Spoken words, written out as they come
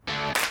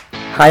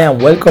Hi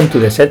and welcome to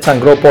the Search and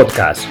Grow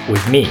podcast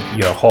with me,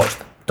 your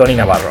host, Toni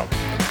Navarro.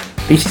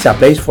 This is a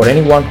place for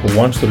anyone who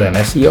wants to learn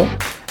SEO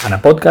and a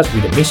podcast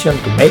with a mission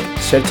to make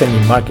search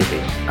engine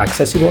marketing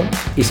accessible,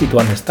 easy to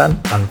understand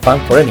and fun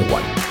for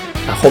anyone.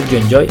 I hope you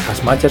enjoy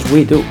as much as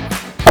we do.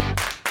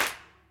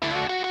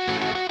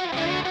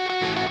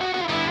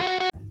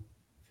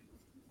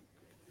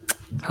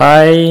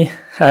 Hi,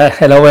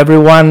 hello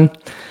everyone.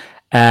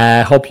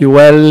 Hope you're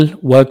well.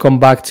 Welcome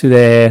back to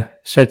the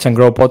Search and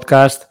Grow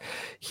podcast.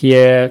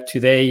 Here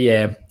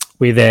today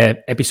with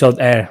episode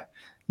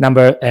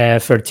number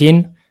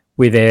 13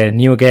 with a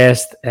new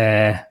guest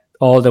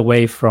all the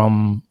way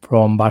from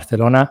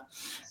Barcelona.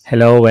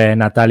 Hello,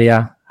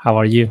 Natalia. How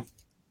are you?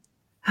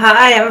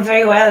 Hi, I'm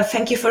very well.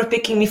 Thank you for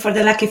picking me for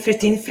the lucky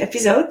 13th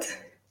episode.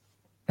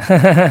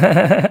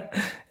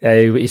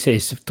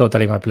 It's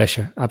totally my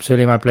pleasure.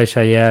 Absolutely my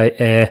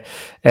pleasure.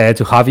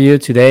 To have you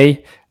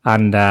today.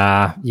 And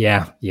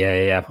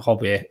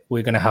hope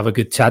we're gonna have a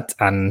good chat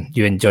and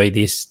you enjoy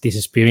this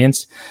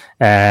experience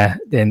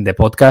in the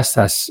podcast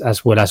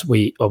as well as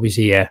we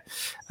obviously I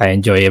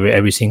enjoy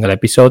every single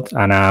episode.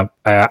 And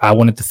I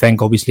wanted to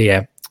thank obviously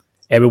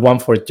everyone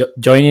for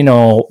joining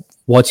or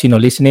watching or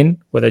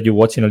listening, whether you're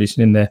watching or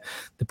listening the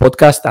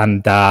podcast,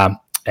 and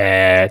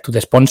to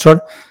the sponsor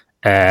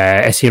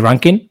SE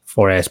Ranking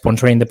for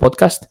sponsoring the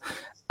podcast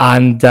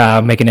and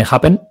making it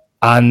happen.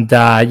 And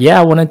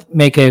I want to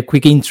make a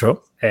quick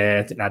intro.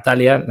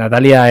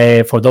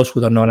 Natalia, for those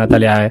who don't know,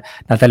 Natalia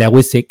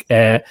Witczyk,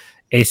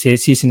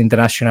 she's an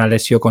international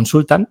SEO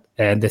consultant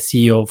and the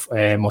CEO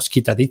of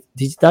Mosquita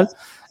Digital,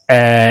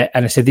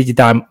 and it's a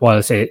digital.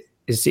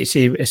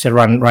 It's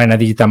run a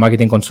digital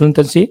marketing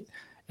consultancy,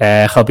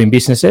 helping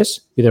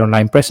businesses with their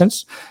online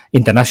presence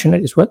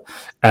internationally as well.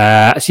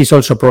 She's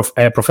also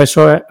a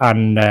professor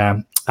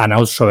and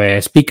also a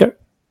speaker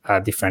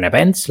at different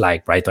events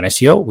like Brighton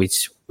SEO,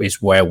 which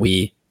is where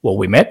we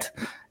met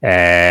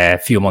a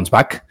few months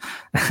back.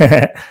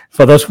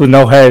 For those who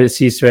know her,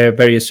 she's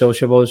very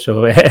sociable.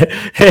 So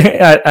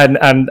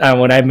and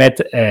when I met,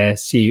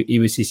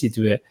 it was easy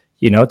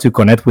to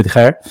connect with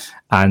her.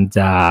 And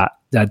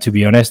that, to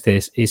be honest,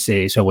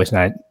 is always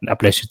a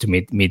pleasure to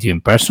meet you in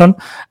person.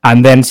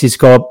 And then she's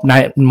got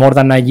more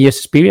than 9 years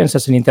experience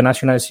as an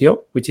international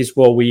SEO, which is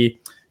what we're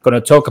going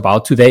to talk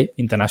about today,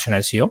 international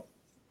SEO,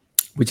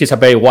 which is a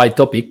very wide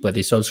topic, but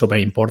it's also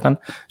very important,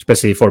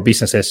 especially for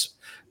businesses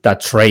that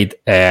trade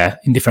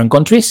in different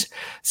countries.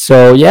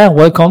 So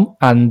welcome.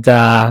 And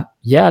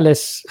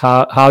let's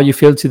how you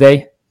feel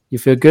today? You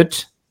feel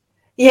good?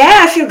 Yeah,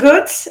 I feel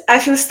good. I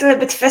feel still a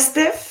bit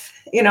festive,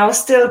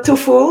 still too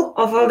full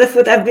of all the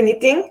food I've been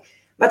eating,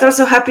 but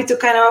also happy to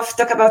kind of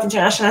talk about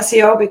international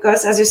SEO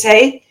because, as you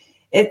say,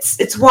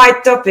 it's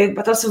wide topic,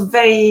 but also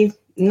very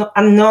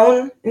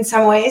unknown in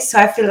some ways. So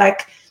I feel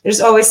like there's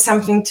always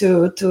something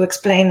to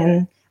explain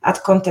and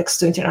add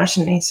context to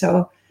internationally.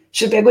 So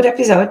should be a good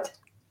episode.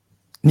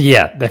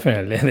 Yeah,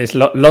 definitely. There's a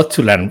lot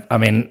to learn. I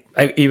mean,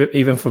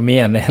 even for me,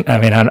 and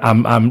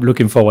I'm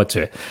looking forward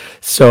to it.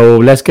 So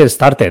let's get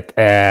started.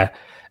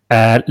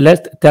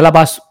 Let's tell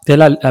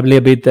a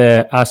little bit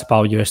us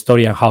about your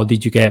story and how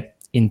did you get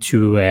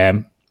into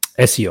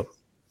SEO?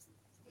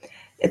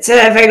 It's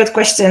a very good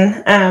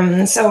question.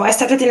 So I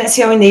started in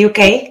SEO in the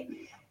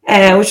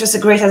UK, which was a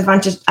great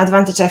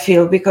advantage I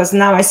feel, because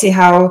now I see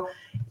how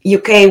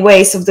UK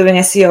ways of doing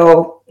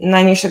SEO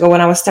 9 years ago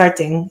when I was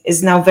starting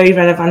is now very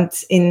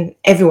relevant in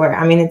everywhere.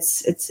 I mean,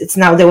 it's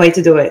now the way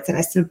to do it, and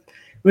I still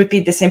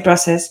repeat the same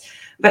process.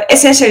 But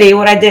essentially,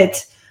 what I did,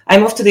 I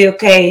moved to the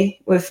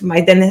UK with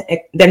my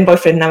then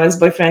boyfriend, now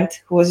ex-boyfriend,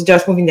 who was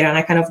just moving there, and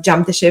I kind of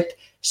jumped the ship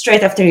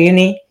straight after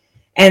uni.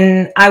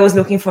 And I was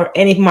looking for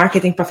any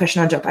marketing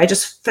professional job. I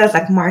just felt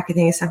like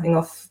marketing is something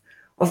of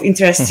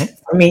interest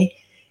for me,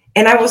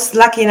 and I was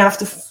lucky enough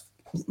to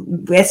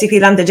basically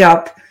land a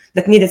job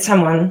that needed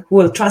someone who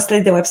will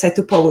translate the website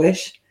to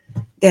Polish,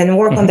 then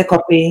work on the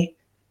copy,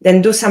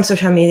 then do some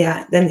social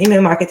media, then email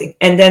marketing,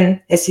 and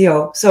then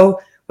SEO. So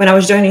when I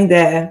was joining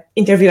the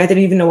interview, I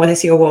didn't even know what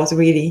SEO was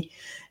really.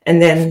 And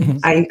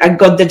then I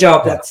got the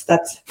job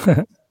that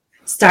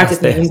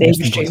started me in the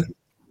industry.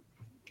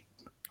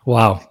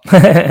 Wow.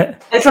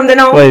 And from then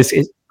on,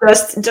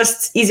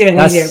 just easier and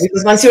easier,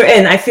 because once you're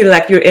in, I feel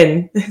like you're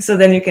in. So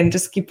then you can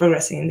just keep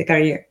progressing in the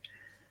career.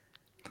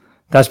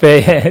 That's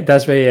very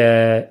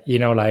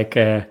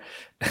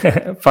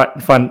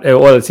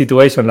fun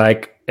situation.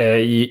 Like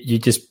you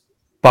just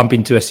bump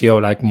into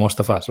SEO like most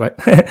of us, right?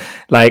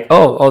 Like,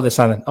 all of a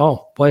sudden,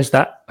 what is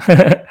that?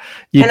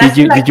 In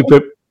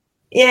the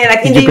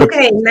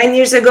UK 9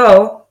 years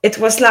ago, it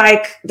was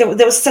like there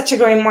was such a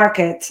growing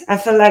market. I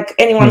felt like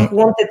anyone who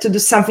wanted to do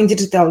something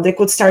digital, they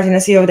could start in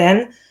SEO then.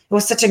 It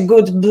was such a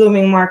good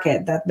blooming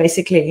market that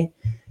basically,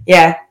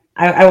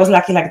 I was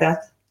lucky like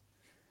that.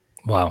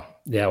 Wow.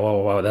 Yeah,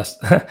 wow, that's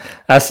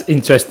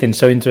interesting.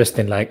 So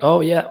interesting. Like,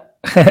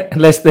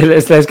 let's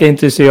get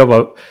into SEO.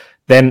 But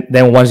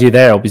then once you're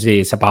there, obviously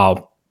it's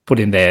about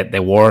putting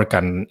the work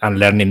and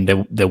learning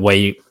the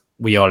way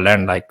we all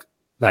learn, like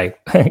like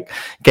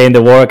getting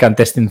the work and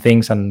testing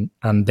things and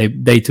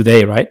day to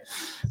day, right?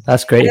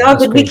 That's great. And all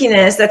the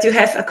geekiness that you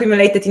have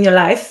accumulated in your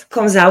life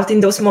comes out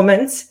in those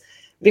moments,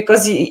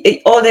 because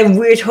all the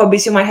weird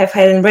hobbies you might have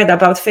had and read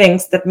about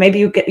things that maybe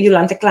you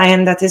land a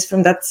client that is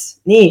from that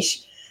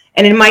niche.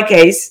 And in my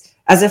case,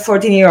 as a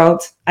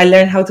 14-year-old, I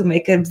learned how to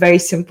make a very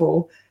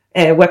simple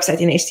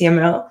website in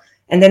HTML.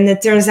 And then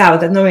it turns out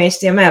that knowing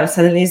HTML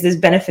suddenly is this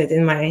benefit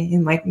in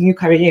my new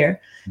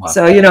career. Wow.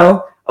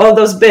 So, all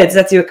those bits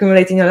that you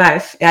accumulate in your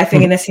life, I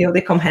think in SEO,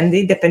 they come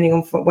handy depending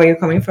on where you're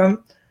coming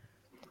from.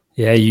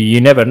 Yeah,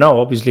 you never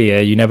know.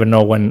 Obviously, you never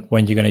know when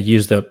you're going to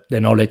use the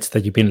knowledge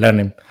that you've been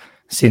learning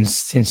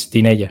since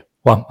teenager.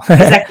 Wow.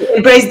 Exactly.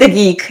 Embrace the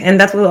geek, and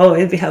that will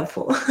always be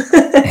helpful.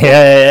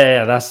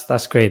 Yeah.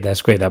 That's great.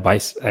 That's great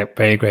advice.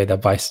 Very great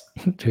advice,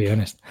 to be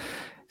honest.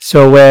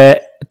 So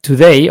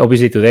today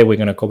we're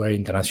going to cover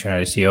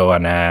international SEO,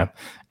 and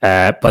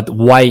but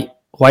why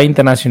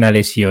international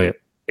SEO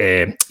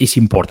is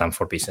important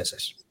for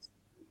businesses?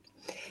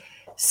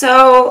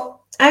 So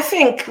I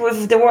think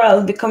with the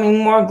world becoming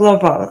more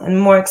global and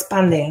more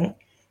expanding,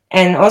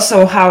 and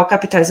also how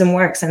capitalism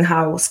works and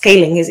how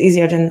scaling is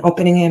easier than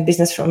opening a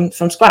business from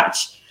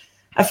scratch,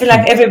 I feel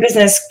like every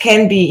business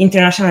can be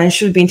international and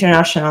should be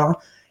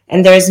international,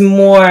 and there's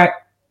more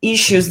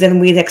issues than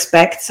we'd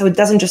expect, so it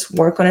doesn't just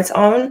work on its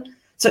own.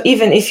 So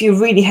even if you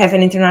really have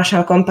an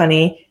international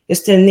company, you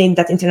still need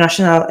that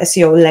international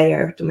SEO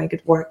layer to make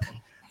it work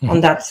on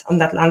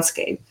that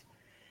landscape.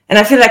 And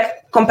I feel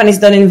like companies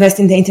don't invest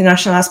in the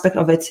international aspect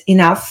of it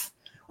enough,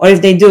 or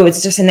if they do,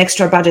 it's just an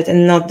extra budget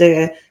and not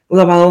the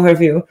global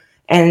overview.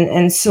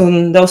 And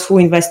soon those who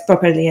invest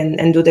properly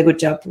and do the good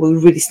job will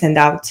really stand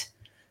out.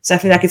 So I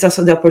feel like it's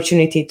also the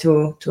opportunity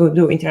to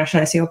do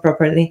international SEO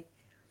properly.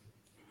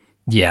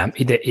 Yeah,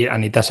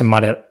 and it doesn't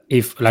matter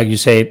if, like you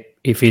say,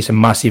 if it's a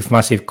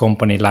massive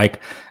company like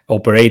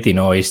operating,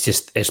 or it's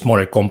just a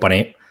smaller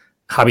company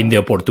having the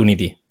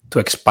opportunity to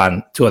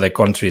expand to other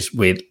countries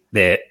with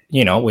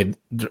with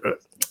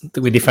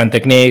different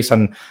techniques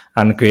and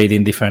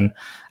creating different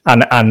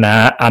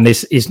and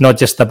it's not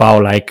just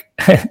about like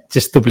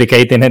just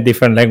duplicating in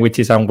different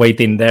languages and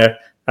waiting there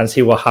and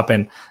see what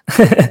happens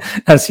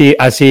and see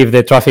if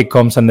the traffic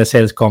comes and the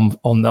sales come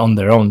on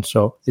their own.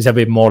 So it's a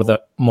bit more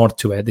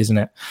to it, isn't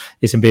it?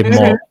 It's a bit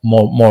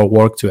more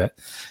work to it.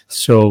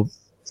 So,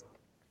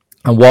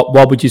 and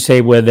what would you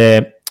say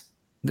were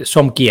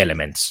some key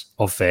elements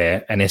of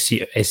an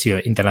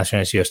SEO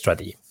international SEO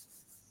strategy?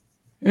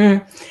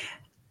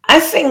 I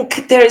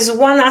think there is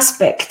one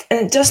aspect,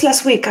 and just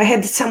last week I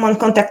had someone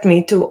contact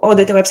me to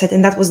audit the website,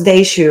 and that was the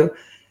issue.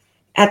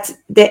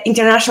 The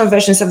international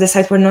versions of the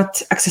site were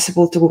not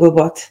accessible to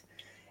Googlebot.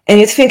 And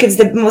you'd think it's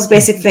the most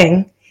basic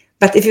thing,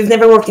 but if you've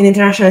never worked in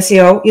international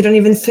SEO, you don't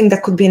even think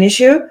that could be an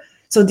issue.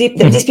 So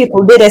these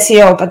people did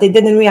SEO, but they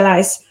didn't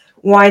realize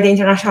why the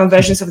international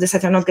versions of the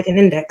site are not getting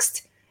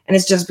indexed. And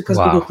it's just because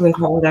Google couldn't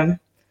crawl them.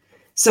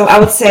 So I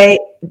would say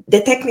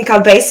the technical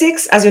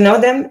basics, as you know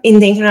them, in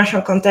the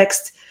international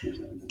context,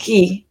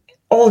 key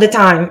all the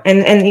time.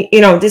 And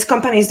this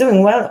company is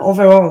doing well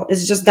overall.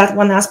 It's just that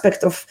one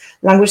aspect of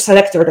language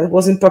selector that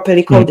wasn't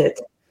properly coded,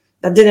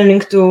 that didn't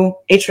link to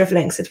href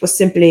links. It was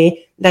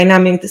simply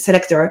dynamic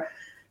selector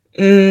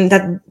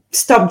that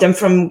stopped them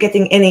from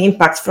getting any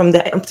impact from the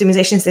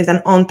optimizations they've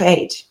done on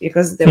page,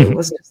 because there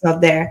was just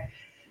not there.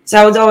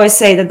 So I would always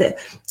say that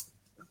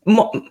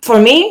for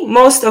me,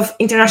 most of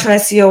international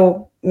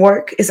SEO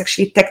work is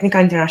actually technical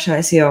international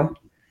SEO.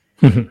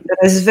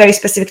 There's very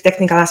specific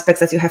technical aspects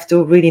that you have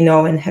to really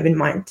know and have in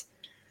mind.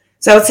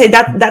 So I would say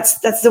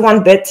that's the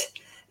one bit.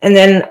 And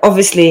then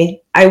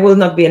obviously I will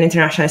not be an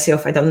international SEO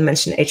if I don't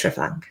mention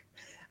hreflang.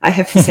 I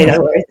have to say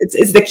that word.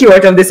 It's the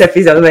keyword of this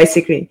episode,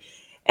 basically.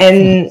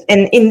 And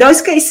in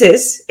those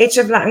cases,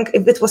 hreflang,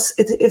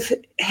 if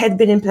it had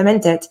been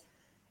implemented,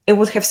 it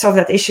would have solved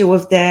that issue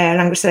with the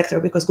language selector,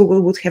 because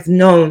Google would have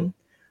known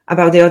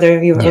about the other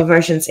URL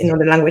versions in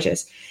other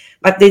languages,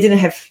 but they didn't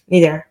have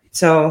neither.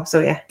 So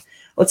yeah, I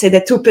would say the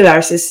two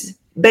pillars is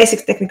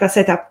basic technical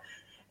setup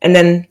and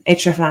then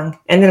hreflang.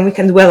 And then we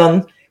can dwell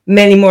on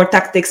many more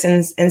tactics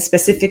and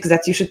specifics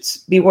that you should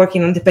be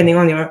working on depending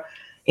on your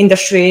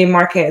industry,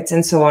 markets,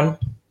 and so on.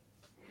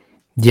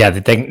 Yeah,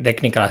 the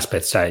technical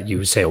aspects, you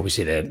would say,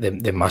 obviously,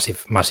 the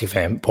massive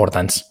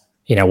importance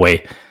in a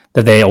way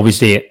that they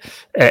obviously,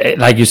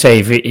 like you say,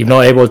 if you're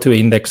not able to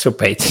index a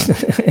page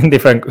in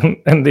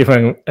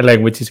different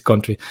languages,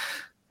 country,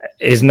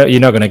 you're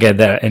not going to get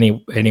there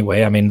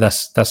anyway. I mean,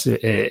 that's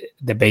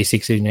the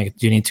basics you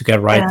need to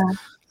get right,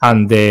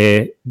 and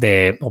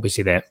the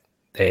obviously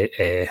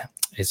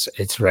it's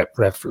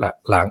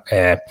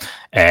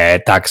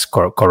tags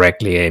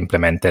correctly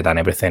implemented and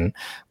everything,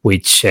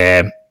 which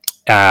in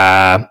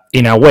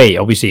a way,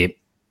 obviously,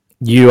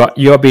 you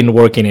have been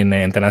working in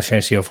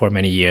international SEO for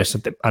many years,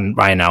 and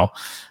right now,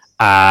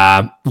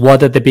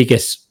 what are the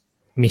biggest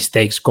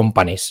mistakes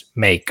companies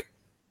make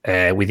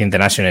with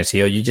international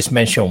SEO? You just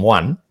mentioned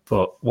one,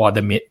 but what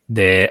are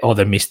the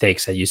other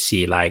mistakes that you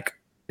see, like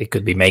they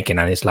could be making,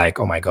 and it's like,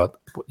 oh my god,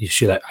 you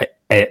should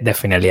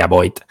definitely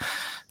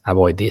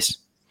avoid this?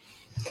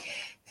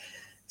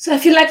 So I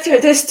feel like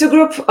there's two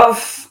groups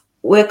of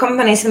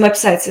companies and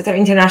websites that are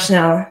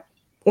international.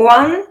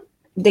 One,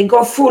 they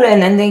go full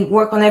in and they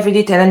work on every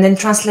detail and then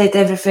translate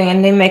everything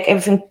and they make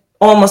everything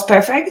almost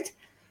perfect.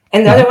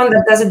 And the other one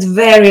that does it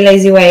very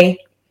lazy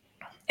way.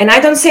 And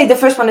I don't say the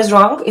first one is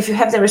wrong. If you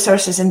have the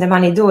resources and the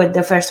money, do it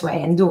the first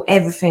way and do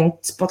everything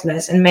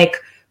spotless and make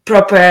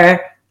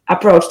proper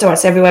approach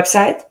towards every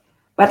website.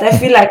 But I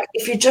feel like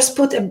if you just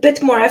put a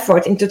bit more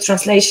effort into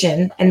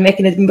translation and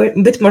making it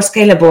a bit more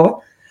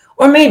scalable,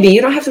 or maybe you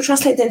don't have to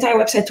translate the entire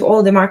website to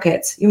all the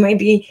markets. You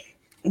maybe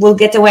will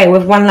get away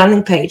with one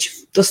landing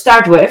page to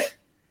start with,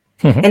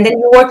 and then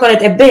you work on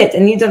it a bit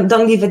and you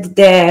don't leave it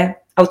the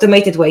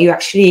automated way. You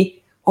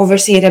actually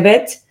oversee it a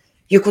bit.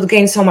 You could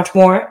gain so much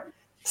more.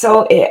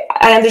 So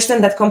I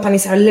understand that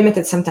companies are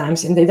limited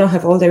sometimes and they don't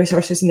have all the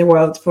resources in the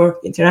world for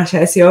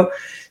international SEO.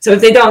 So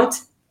if they don't,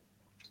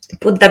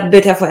 put that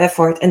bit of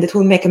effort and it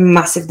will make a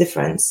massive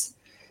difference.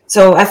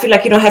 So I feel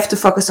like you don't have to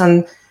focus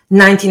on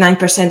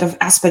 99% of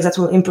aspects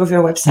that will improve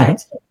your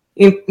website.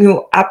 You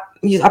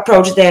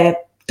approach the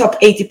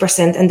top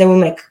 80% and they will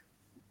make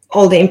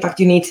all the impact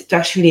you need to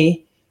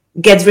actually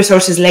get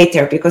resources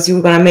later, because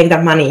you're going to make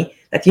that money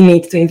that you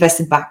need to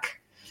invest it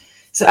back.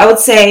 So I would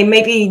say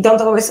maybe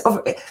don't always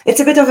it's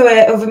a bit of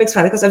a mixed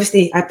one, because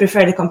obviously I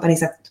prefer the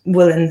companies that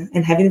will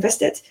and have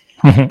invested.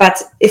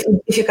 But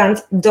if you can't,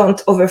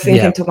 don't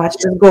overthink it too much.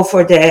 Just go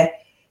for the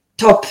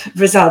top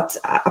result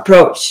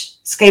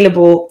approach,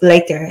 scalable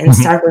later, and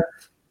start with,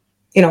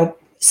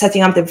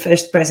 setting up the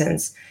first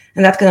presence.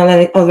 And that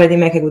can already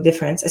make a good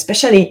difference,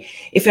 especially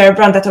if you're a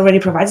brand that already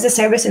provides the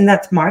service in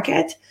that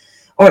market,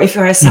 or if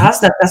you're a SaaS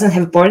that doesn't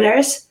have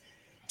borders.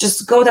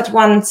 Just go that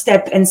one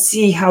step and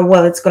see how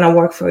well it's going to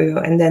work for you.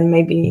 And then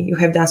maybe you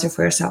have the answer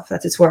for yourself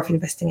that it's worth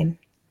investing in.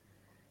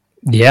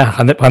 Yeah,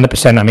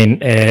 100%. I mean,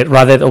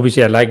 rather,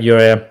 obviously, I like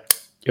your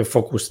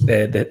focus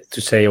to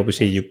say,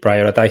 obviously, you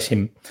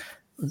prioritizing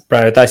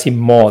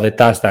more the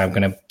tasks that are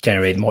going to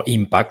generate more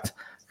impact,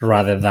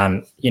 rather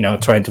than,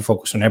 trying to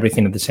focus on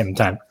everything at the same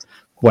time,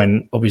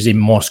 when obviously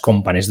most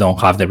companies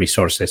don't have the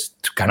resources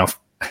to kind of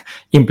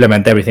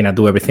implement everything and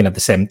do everything at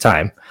the same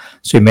time.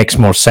 So it makes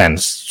more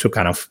sense to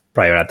kind of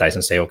prioritize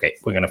and say, okay,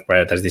 we're going to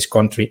prioritize this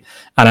country.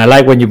 And I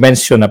like when you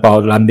mentioned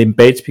about landing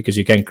page, because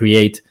you can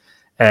create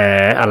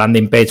a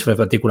landing page for a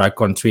particular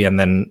country and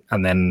then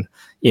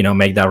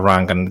make that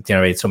rank and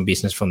generate some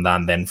business from that,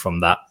 and then from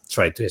that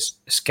try to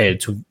scale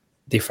to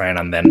different,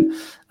 and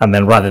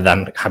then rather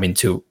than having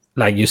to,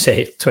 like you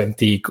say,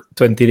 20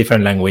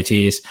 different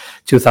languages,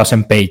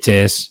 2,000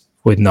 pages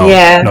with no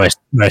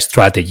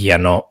strategy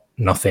and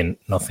nothing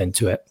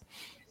to it.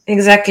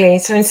 Exactly.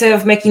 So instead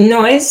of making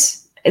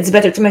noise, it's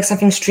better to make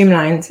something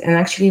streamlined and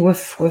actually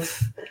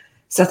with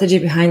strategy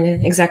behind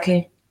it.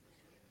 Exactly.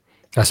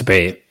 That's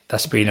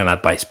brilliant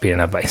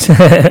advice.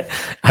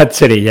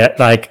 Actually, yeah.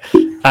 Like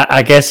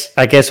I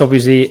guess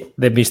obviously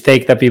the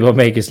mistake that people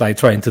make is like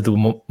trying to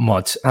do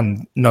much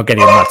and not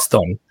getting much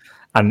done.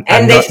 And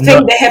they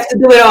think they have to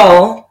do it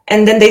all,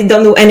 and then they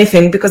don't do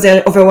anything because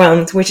they're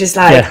overwhelmed, which is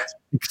like... Yeah,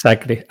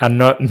 exactly. And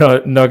not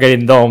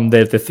getting done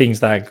the things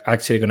that are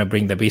actually going to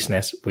bring the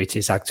business, which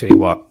is actually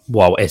what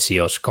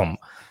SEOs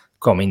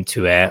come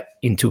into the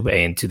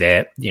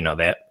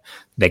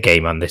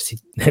game, and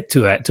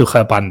to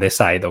help and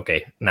decide,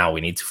 okay, now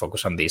we need to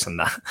focus on this and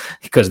that,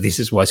 because this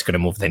is what's going to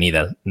move the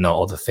needle,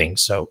 no other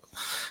things. So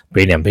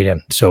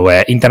brilliant. So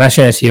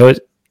international SEO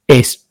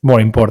is more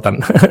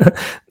important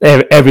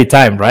every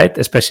time, right?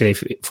 Especially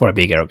for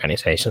bigger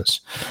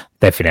organizations,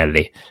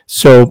 definitely.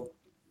 So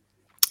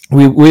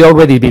we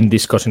already been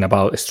discussing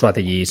about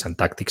strategies and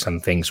tactics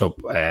and things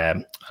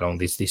along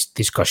this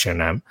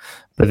discussion.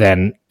 But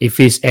then, if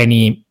there's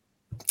any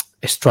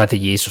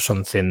strategies or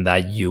something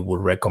that you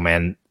would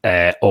recommend,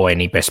 or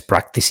any best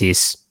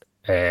practices,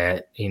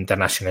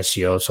 international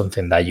SEO,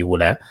 something that you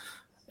would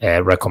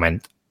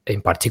recommend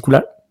in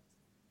particular?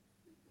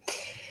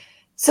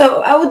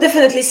 So I would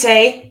definitely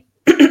say,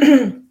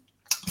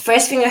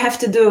 first thing you have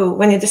to do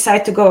when you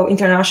decide to go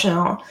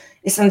international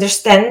is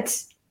understand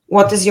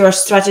what is your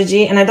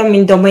strategy. And I don't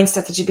mean domain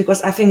strategy,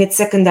 because I think it's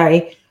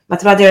secondary,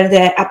 but rather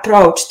the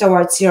approach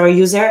towards your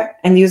user.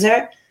 And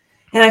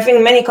I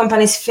think many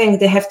companies think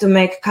they have to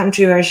make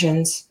country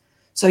versions.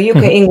 So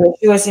UK English,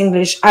 US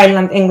English,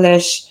 Ireland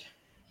English.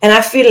 And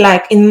I feel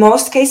like in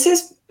most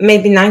cases,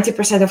 maybe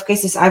 90% of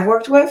cases I've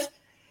worked with,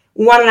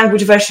 one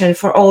language version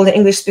for all the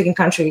English-speaking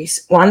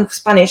countries. One,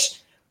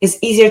 Spanish, is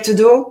easier to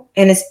do,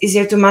 and it's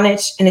easier to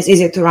manage, and it's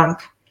easier to rank.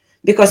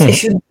 Because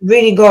if you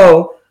really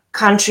go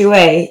country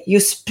way, you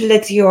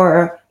split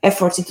your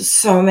efforts into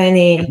so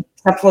many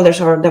subfolders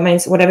or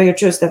domains, whatever you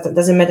choose, that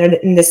doesn't matter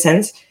in this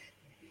sense,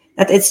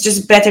 that it's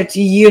just better to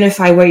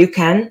unify where you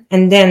can,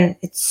 and then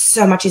it's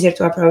so much easier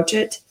to approach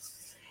it.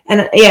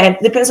 And it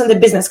depends on the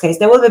business case.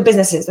 There will be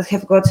businesses that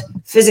have got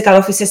physical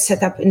offices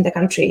set up in the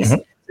countries.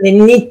 They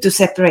need to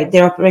separate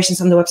their operations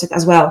on the website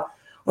as well,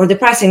 or the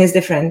pricing is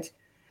different.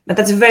 But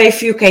that's very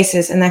few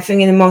cases. And I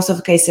think in most of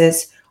the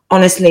cases,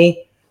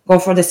 honestly, go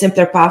for the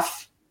simpler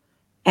path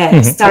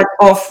Start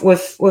off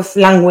with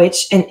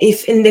language, and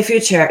if in the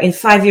future, in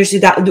 5 years,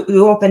 you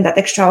open that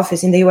extra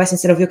office in the US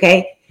instead of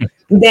UK,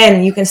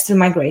 then you can still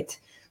migrate.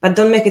 But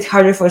don't make it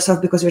harder for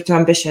yourself because you're too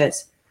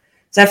ambitious.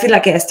 So I feel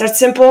like, start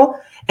simple.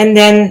 And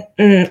then,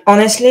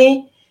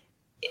 honestly,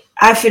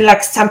 I feel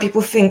like some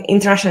people think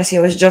international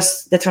SEO is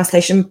just the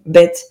translation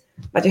bit,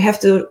 but you have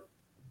to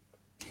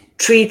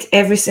treat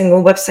every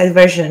single website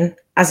version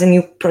as a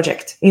new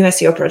project, new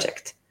SEO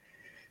project.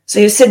 So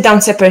you sit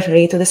down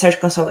separately to the Search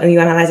Console and you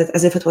analyze it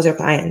as if it was your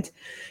client.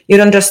 You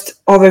don't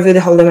just overview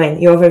the whole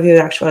domain, you overview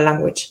the actual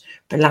language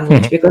per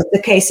language, because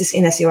the cases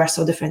in SEO are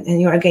so different and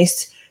you're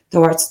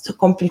towards two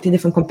completely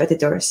different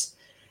competitors.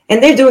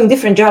 And they're doing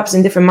different jobs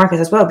in different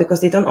markets as well,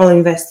 because they don't all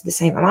invest the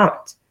same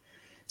amount.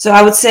 So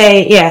I would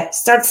say,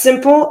 start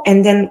simple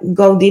and then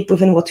go deep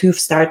within what you've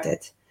started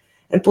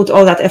and put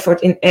all that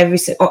effort in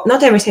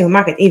not every single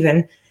market,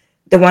 even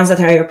the ones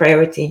that are your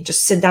priority.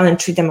 Just sit down and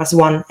treat them as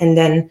one, and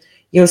then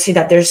you'll see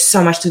that there's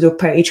so much to do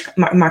per each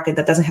market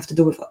that doesn't have to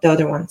do with the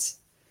other ones.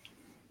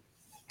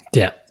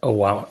 Yeah. Oh,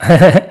 wow.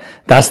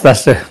 That's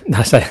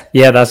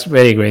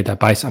very great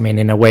advice. I mean,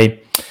 in a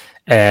way,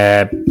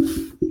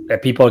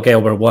 people get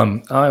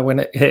overwhelmed.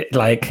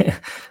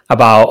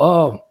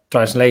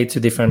 Translate to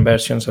different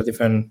versions or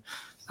different,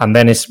 and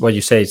then it's what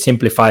you say,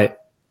 simplify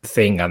the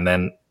thing, and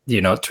then,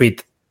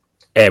 treat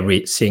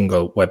every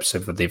single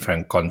website for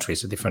different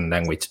countries, different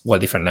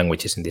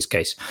languages in this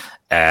case,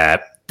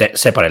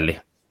 separately.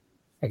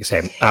 Like I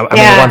say,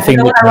 one thing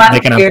they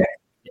can have.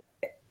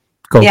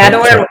 I don't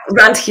want to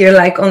rant here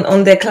like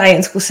on the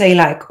clients who say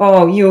like,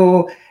 oh,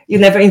 you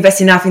never invest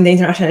enough in the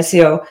international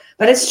SEO.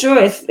 But it's true.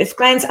 If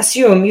clients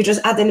assume you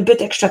just add a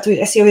bit extra to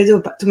SEO you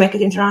do to make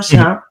it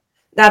international,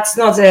 that's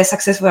not a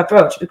successful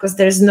approach, because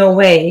there's no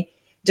way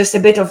just a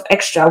bit of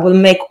extra will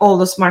make all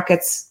those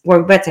markets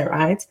work better,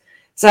 right?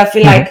 So I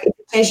feel like if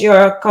you change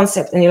your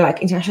concept and you're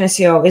like, international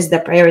SEO is the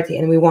priority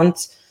and we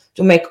want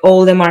to make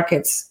all the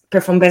markets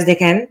perform best they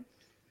can,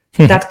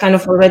 that kind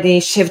of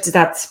already shifts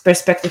that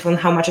perspective on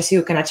how much SEO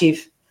you can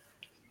achieve.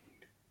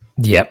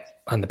 Yeah,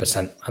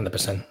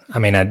 100%. I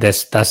mean,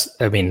 that's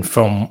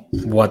from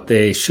what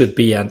they should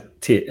be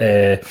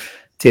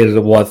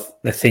till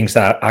what the things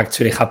that are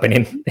actually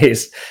happening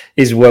is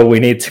where we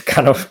need to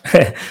kind of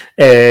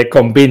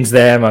convince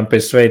them and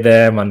persuade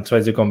them and try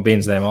to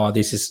convince them,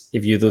 this is,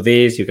 if you do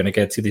this, you're going to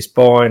get to this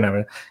point. I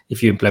mean,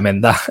 if you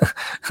implement that,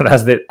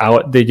 that's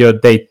your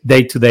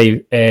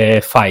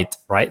day-to-day fight,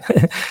 right?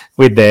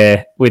 with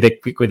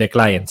the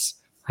clients,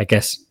 I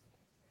guess.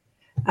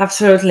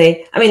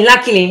 Absolutely. I mean,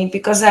 luckily,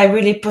 because I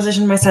really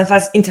position myself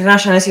as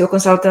international SEO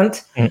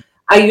consultant,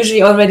 I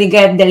usually already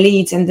get the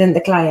leads and then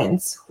the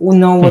clients who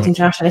know what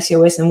international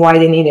SEO is and why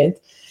they need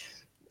it.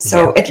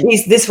 So at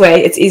least this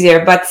way it's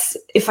easier. But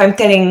if I'm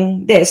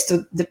telling this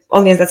to the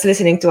audience that's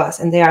listening to us,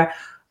 and they are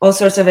all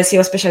sorts of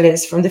SEO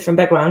specialists from different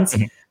backgrounds,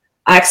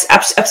 I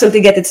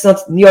absolutely get it's not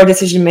your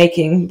decision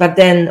making. But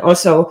then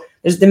also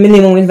there's the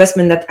minimum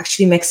investment that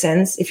actually makes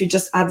sense. If you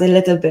just add a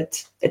little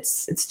bit,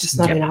 it's just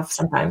not enough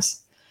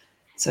sometimes.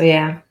 So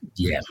it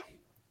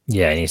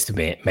needs to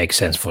make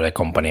sense for the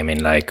company. I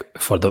mean, like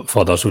for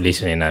those who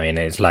listening, I mean,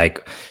 it's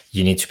like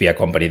you need to be a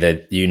company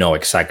that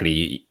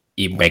exactly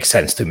it makes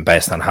sense to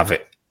invest and have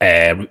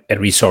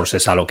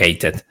resources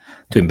allocated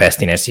to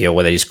invest in SEO,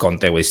 whether it's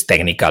content, whether it's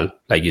technical,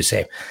 like you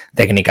say.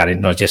 Technical is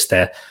not just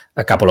a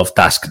couple of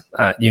tasks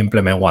you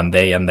implement one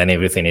day and then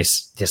everything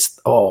is just,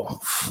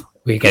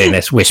 we're getting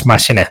this, we're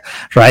smashing it,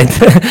 right?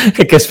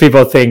 Because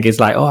people think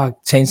it's like, I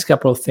changed a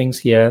couple of things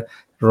here,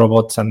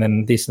 robots, and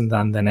then this and that,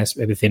 and then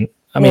everything.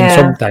 I mean,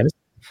 sometimes,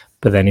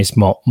 but then it's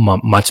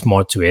much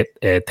more to it,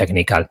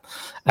 technical.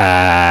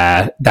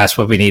 That's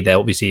what we need.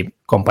 Obviously,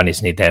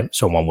 companies need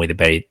someone with a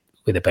very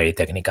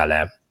technical,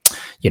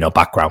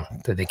 background,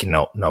 that they can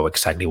know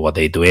exactly what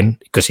they're doing.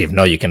 Because if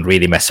not, you can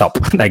really mess up.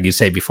 Like you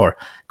said before,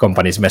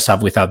 companies mess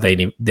up without they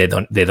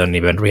don't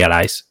even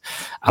realize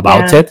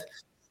about it.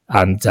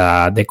 And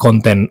the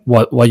content.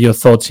 What are your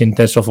thoughts in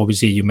terms of,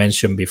 obviously you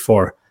mentioned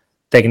before,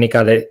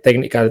 technical,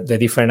 the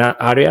different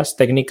areas,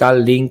 technical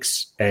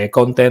links,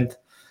 content.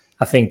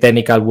 I think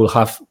technical will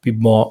have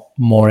more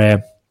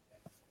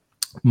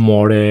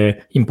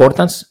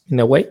importance in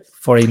a way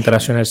for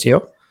international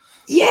SEO.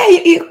 Yeah,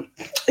 you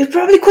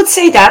probably could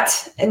say that.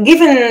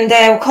 Given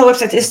the whole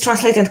website is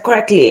translated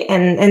correctly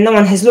and no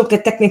one has looked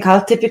at technical,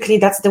 typically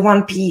that's the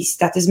one piece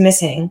that is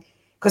missing,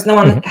 because no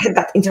one had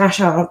that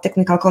international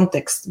technical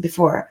context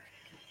before.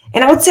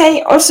 And I would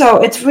say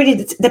also it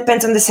really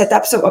depends on the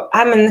setup. So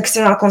I'm an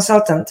external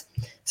consultant.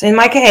 So in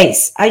my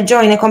case, I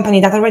join a company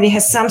that already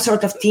has some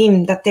sort of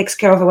team that takes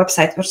care of a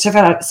website, or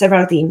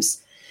several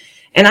teams.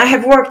 And I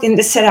have worked in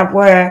this setup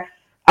where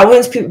I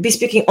wouldn't be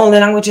speaking all the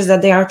languages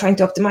that they are trying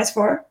to optimize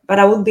for, but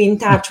I would be in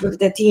touch with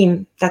the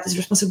team that is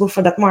responsible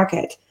for that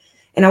market.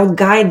 And I would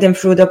guide them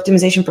through the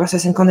optimization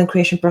process and content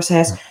creation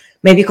process,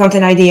 maybe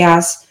content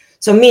ideas.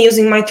 So me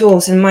using my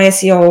tools and my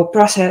SEO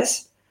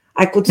process,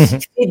 I could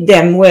feed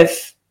them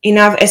with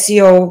enough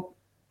SEO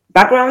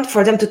background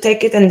for them to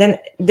take it and then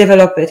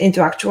develop it into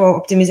actual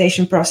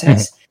optimization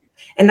process.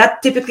 And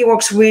that typically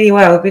works really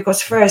well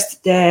because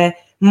first the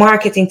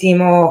marketing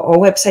team or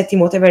website team,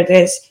 whatever it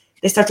is,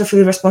 they start to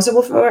feel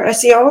responsible for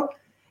SEO.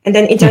 And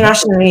then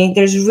internationally,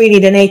 there's really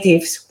the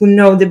natives who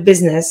know the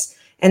business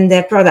and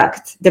the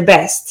product the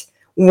best,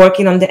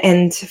 working on the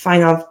end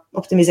final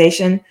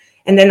optimization.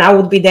 And then I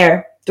would be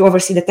there to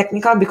oversee the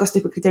technical, because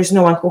typically there's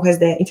no one who has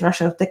the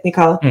international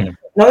technical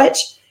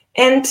knowledge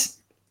and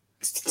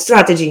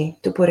strategy,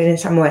 to put it in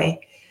some way.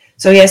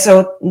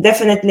 So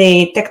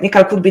definitely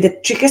technical could be the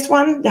trickiest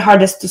one, the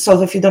hardest to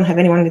solve if you don't have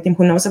anyone in the team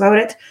who knows about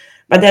it.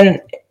 But then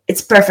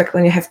it's perfect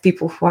when you have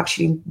people who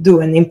actually do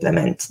and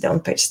implement the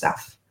on-page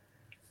stuff.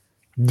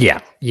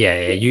 Yeah.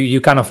 You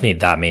kind of need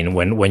that. I mean,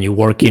 when you're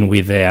working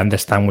with,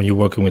 understand when you're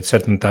working with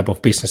certain type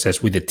of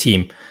businesses with the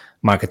team,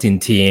 marketing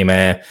team,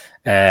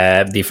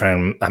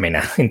 different,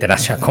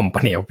 international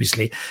company,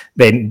 obviously,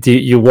 then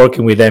you're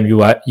working with them. You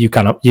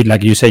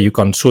like you say, you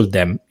consult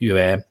them,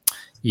 you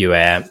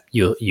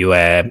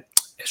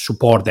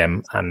support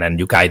them, and then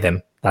you guide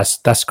them.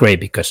 That's great,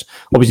 because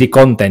obviously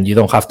content, you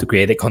don't have to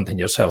create the content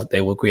yourself.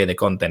 They will create the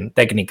content.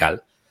 Technical,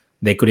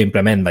 they could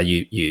implement, but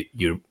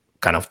you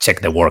kind of check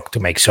the work to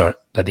make sure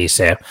that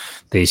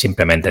is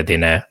implemented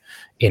in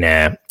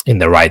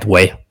the right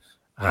way.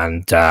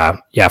 And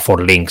for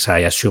links, I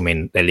assume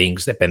in the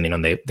links, depending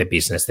on the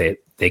business,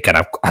 they can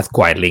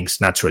acquire links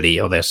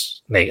naturally.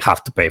 Others, they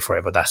have to pay for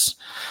it, but that's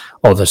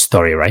other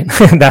story, right?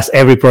 That's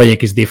every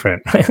project is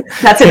different.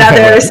 That's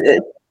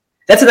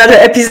another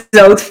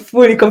episode,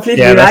 fully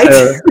completely,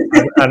 right?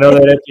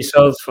 Another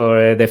episode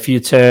for the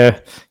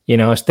future.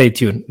 Stay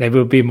tuned. There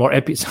will be more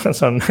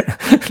episodes on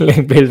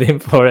link building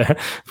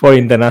for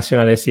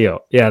international SEO.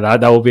 Yeah,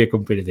 that will be a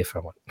completely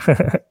different one.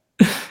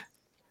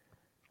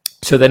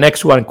 So the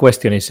next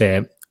question is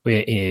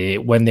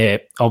when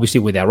obviously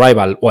with the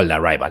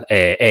arrival,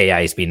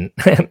 AI has been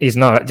it's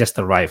not just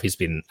arrived, it's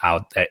been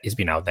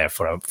out there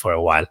for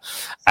a while.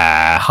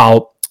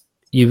 How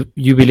you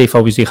believe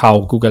obviously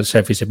how Google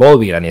search is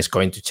evolving and it's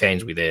going to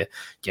change with the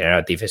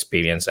generative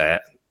experience.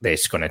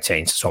 That's going to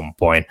change at some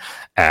point.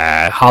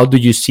 How do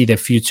you see the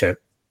future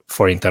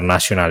for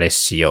international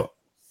SEO?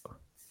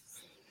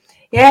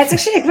 Yeah, it's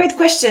actually a great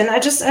question. I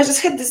just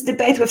had this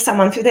debate with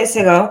someone a few days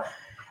ago.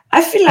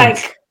 I feel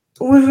like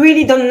we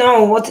really don't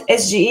know what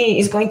SGE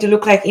is going to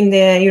look like in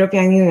the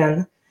European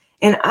Union.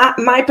 And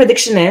my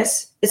prediction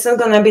is it's not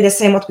going to be the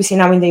same what we see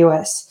now in the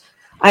US.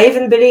 I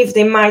even believe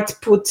they might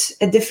put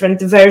a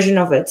different version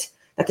of it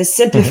that is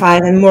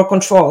simplified and more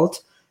controlled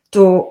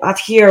to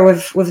adhere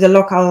with the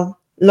local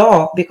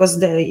law, because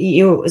the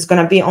EU is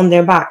going to be on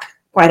their back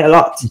quite a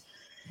lot.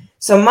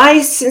 So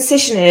my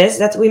sensation is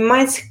that we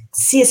might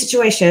see a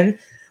situation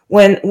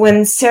when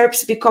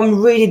SERPs become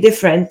really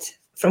different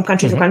from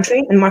country to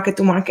country and market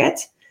to market.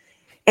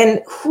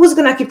 And who's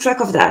going to keep track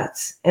of that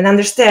and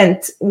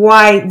understand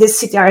why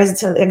this CTR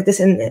is like this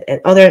in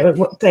other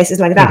places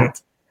like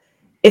that?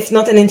 If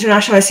not an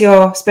international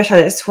SEO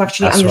specialist who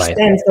actually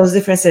understands those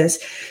differences.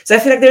 So I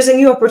feel like there's a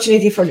new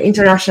opportunity for the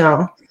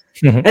international.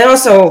 And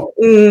also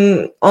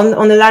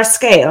on a large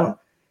scale,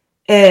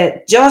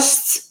 I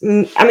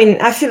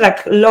feel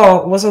like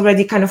law was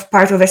already kind of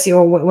part of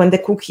SEO when the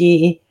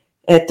cookie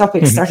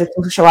topic started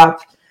to show up.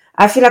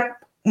 I feel like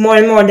more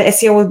and more the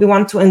SEO will be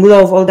one to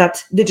englobe all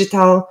that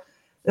digital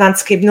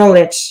landscape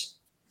knowledge,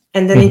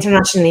 and then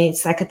internationally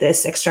it's like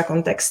this extra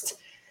context.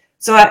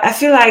 So I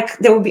feel like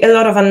there will be a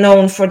lot of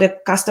unknown for the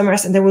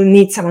customers, and they will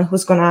need someone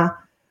who's gonna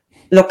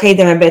locate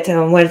them a bit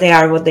on where they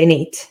are, what they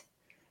need,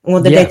 and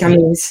what the data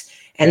means,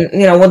 and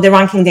what the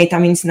ranking data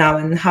means now,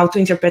 and how to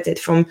interpret it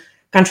from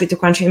country to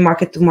country and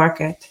market to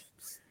market.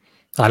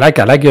 I like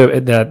your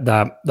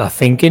the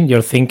thinking.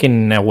 You're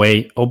thinking in a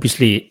way.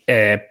 Obviously,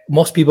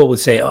 most people would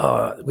say,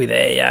 "Oh, with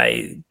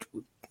AI,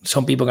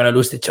 some people are going to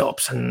lose their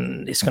jobs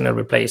and it's going to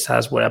replace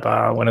us.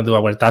 Whatever, want to do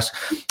our task,"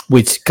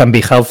 which can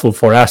be helpful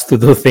for us to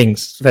do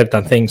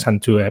certain things,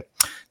 and to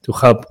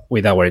help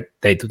with our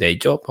day-to-day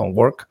job and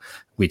work,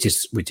 which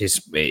is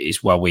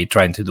what we're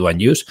trying to do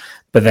and use.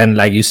 But then,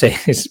 like you say,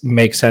 it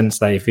makes sense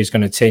that if it's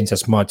going to change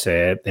as much,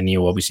 the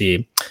new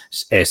obviously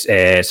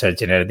search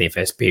generative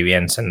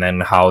experience, and then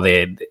how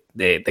they're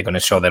going to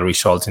show the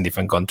results in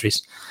different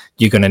countries,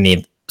 you're going to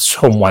need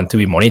someone to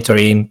be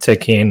monitoring,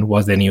 checking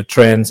what's the new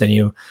trends, the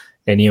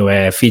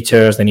new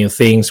features, the new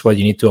things, what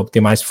you need to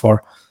optimize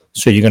for.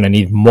 So you're going to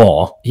need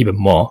even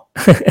more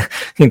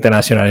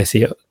international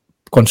SEO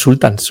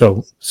consultants.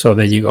 So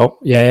there you go.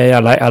 Yeah.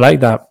 I like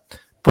that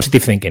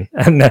positive thinking.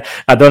 And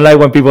I don't like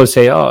when people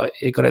say, "Oh,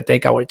 it's going to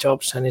take our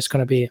jobs," and it's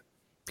going to be,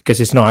 because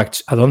it's not.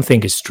 I don't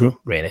think it's true,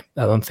 really.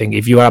 I don't think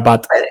if you are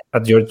bad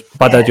at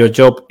your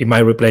job, it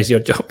might replace your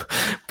job.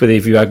 But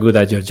if you are good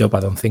at your job, I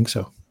don't think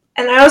so.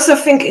 And I also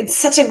think it's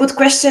such a good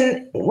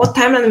question. What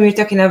timeline are we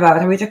talking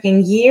about? Are we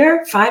talking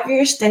year, 5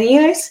 years, 10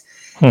 years?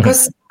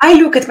 Because I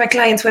look at my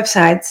clients'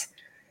 websites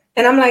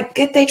and I'm like,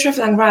 get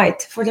hreflang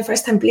right for the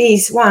first time,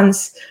 please,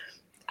 once.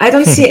 I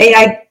don't see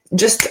AI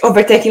just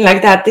overtaking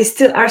like that. There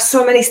still are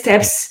so many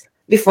steps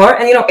before.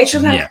 And,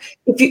 hreflang,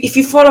 if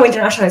you follow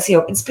international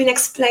SEO, it's been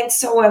explained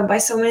so well by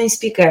so many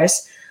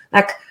speakers.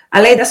 Like,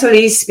 Aleida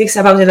Solis speaks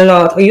about it a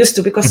lot, or used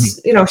to, because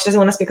she doesn't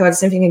want to speak about the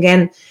same thing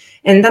again.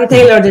 And Dan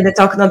Taylor did a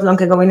talk not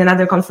long ago in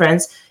another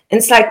conference. And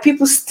it's like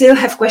people still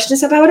have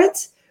questions about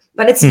it,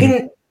 but it's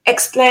been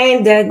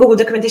explained. The Google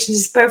documentation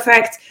is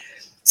perfect.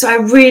 So I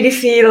really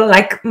feel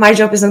like my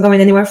job isn't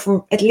going anywhere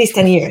for at least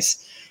 10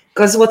 years,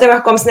 because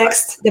whatever comes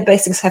next, the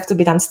basics have to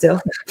be done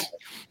still.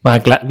 Well,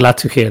 glad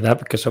to hear that,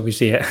 because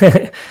obviously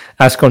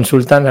as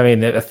consultant, I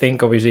mean, I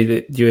think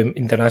obviously you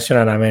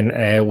international, I mean,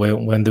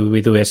 when do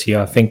we do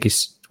SEO, I think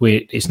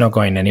it's not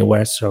going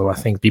anywhere. So I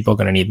think people are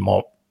going to need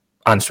more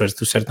answers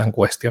to certain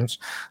questions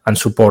and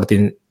support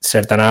in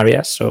certain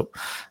areas. So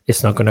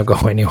it's not going to go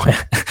anywhere.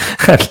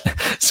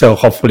 So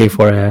hopefully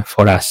for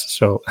us.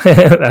 So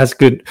that's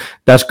good.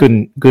 That's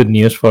good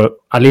news for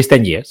at least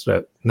 10 years.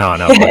 So no.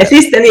 At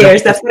least 10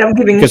 years. That's what I'm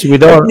giving. Because we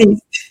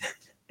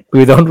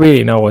don't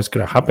really know what's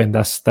going to happen.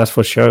 That's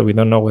for sure. We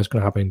don't know what's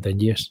going to happen in 10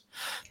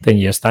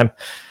 years time.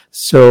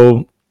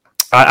 So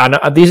and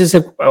this is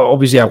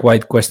obviously a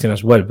wide question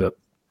as well, but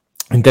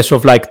in terms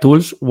of like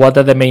tools, what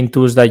are the main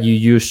tools that you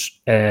use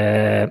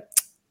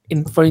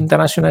for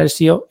international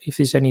SEO? If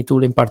there's any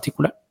tool in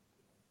particular?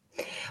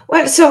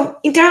 Well, so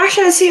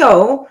international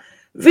SEO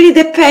really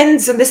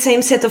depends on the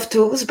same set of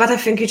tools, but I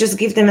think you just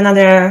give them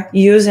another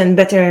use and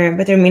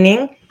better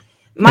meaning.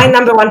 My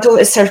number one tool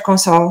is Search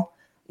Console.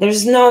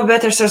 There's no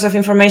better source of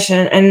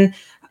information, and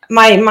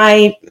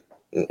my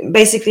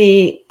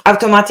basically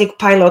automatic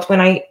pilot when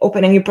I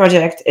open a new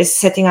project is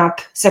setting up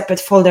separate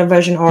folder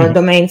version or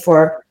domain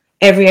for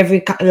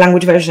every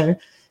language version.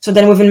 So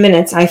then within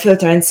minutes, I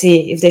filter and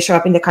see if they show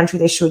up in the country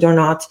they should or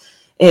not,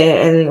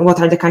 and what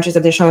are the countries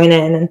that they're showing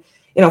in.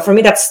 And for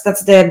me, that's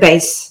the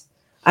base.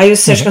 I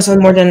use Search Console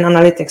more than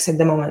analytics at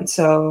the moment.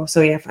 So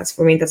yeah, that's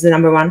for me, that's the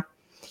number one.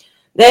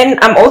 Then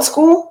I'm old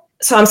school,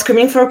 so I'm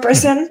screaming for a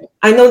person.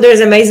 I know there's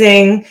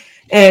amazing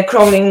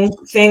crawling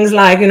things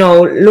like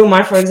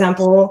Lumar, for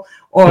example,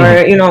 or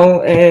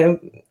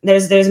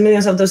there's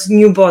millions of those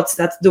new bots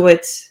that do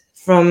it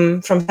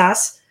from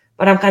SaaS.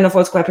 But I'm kind of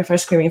old school. I prefer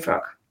Screaming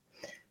Frog.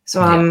 So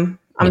I'm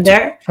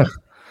there.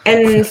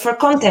 And for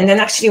content,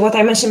 and actually what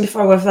I mentioned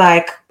before with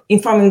like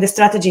informing the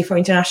strategy for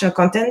international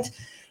content,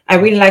 I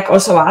really like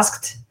Also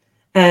Asked,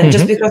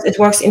 just because it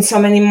works in so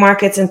many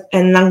markets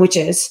and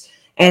languages,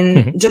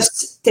 and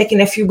just taking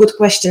a few good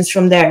questions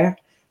from there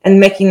and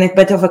making a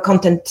bit of a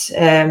content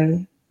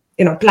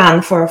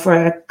plan for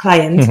a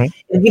client.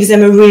 It gives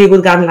them a really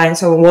good guideline.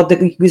 So what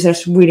the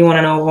users really want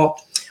to know, or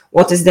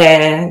what is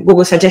the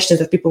Google suggestions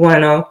that people want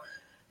to know.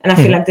 And I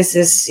feel like this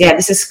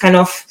is kind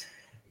of,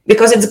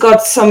 because it's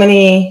got so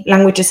many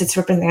languages it's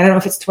representing, I don't know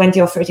if it's 20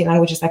 or 30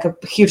 languages, like a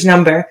huge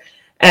number,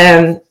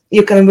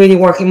 you can really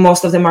work in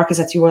most of the markets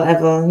that you will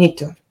ever need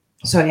to.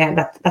 So yeah,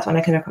 that one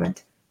I can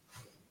recommend.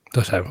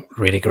 Those are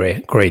really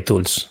great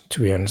tools,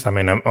 to be honest. I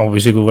mean,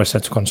 obviously Google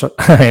Search Console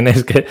and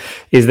it's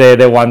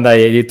the one that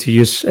you need to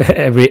use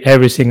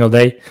every single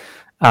day.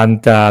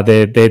 And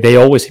they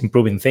always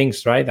improving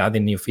things, right?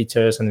 Adding new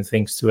features and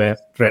things to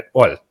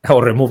or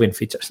removing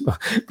features.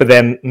 But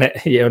then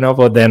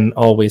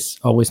always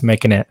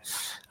making it.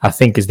 I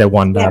think is the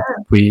one that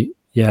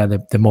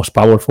the most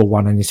powerful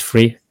one, and it's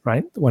free,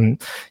 right? When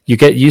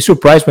you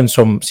surprised when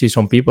see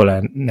some people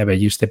and never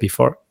used it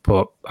before.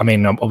 But I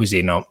mean,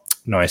 obviously no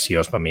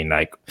SEOs, but I mean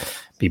like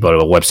people,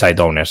 website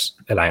owners,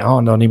 they're like,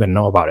 oh, I don't even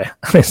know about it.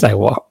 It's like,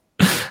 what?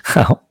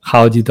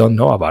 How you don't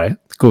know about it?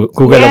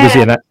 Google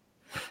obviously.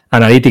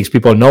 Analytics,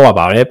 people know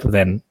about it, but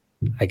then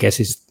I guess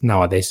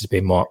nowadays it's a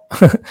bit more.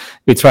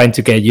 We're trying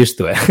to get used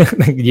to it.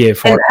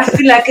 And I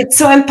feel like it's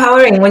so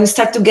empowering when you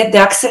start to get the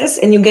access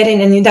and you get in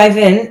and you dive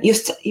in. You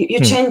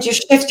change, you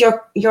shift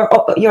your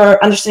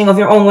understanding of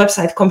your own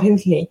website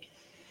completely.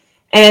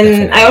 And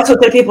definitely. I also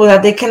tell people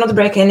that they cannot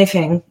break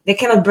anything. They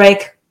cannot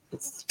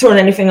turn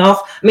anything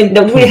off. I mean,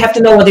 they really have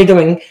to know what they're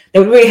doing. They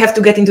would really have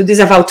to get into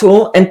disavow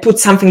tool and put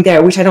something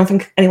there, which I don't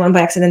think anyone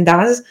by accident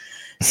does.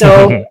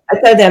 So I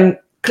tell them,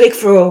 click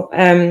through,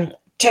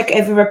 check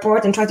every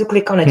report and try to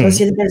click on it. You'll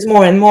see that there's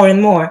more and more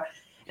and more.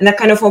 And that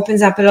kind of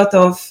opens up a lot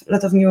of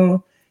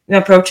new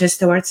approaches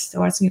towards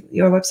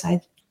your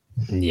website.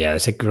 Yeah,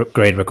 it's a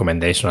great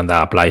recommendation, and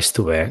that applies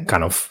to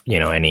kind of,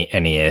 any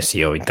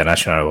SEO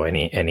international or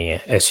any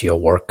SEO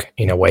work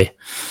in a way.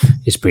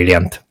 It's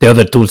brilliant. The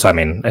other tools, I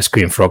mean,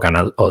 Screenfrog and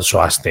Also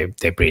Ask,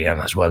 they're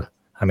brilliant as well.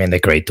 I mean, they're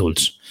great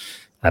tools.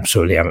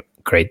 Absolutely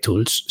great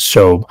tools.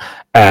 So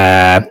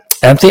I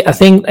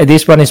think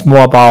this one is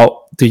more about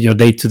your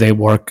day-to-day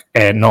work,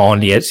 not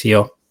only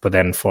SEO, but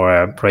then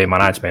for project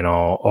management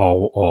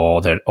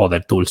or other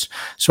tools.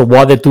 So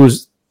what are the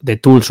tools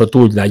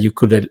that you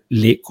couldn't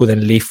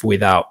live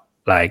without,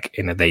 like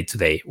in a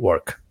day-to-day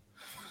work,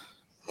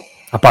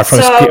 apart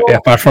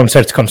from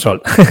Search Console?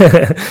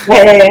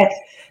 The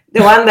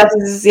one that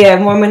is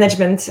more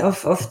management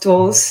of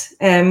tools,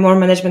 more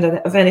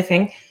management of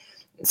anything.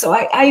 So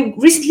I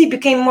recently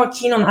became more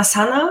keen on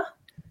Asana.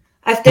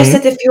 I've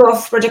tested a few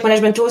of project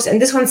management tools,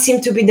 and this one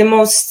seemed to be the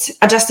most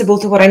adjustable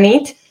to what I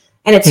need,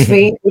 and it's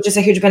free, which is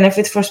a huge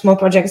benefit for small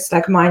projects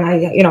like mine.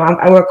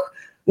 I work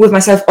with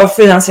myself or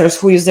freelancers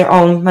who use their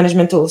own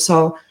management tools,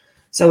 so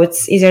So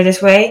it's easier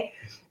this way.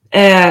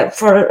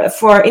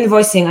 For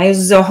invoicing, I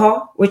use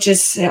Zoho, which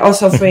is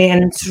also free,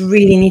 and it's a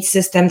really neat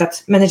system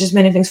that manages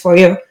many things for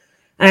you.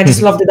 And I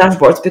just love the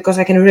dashboards because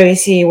I can really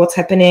see what's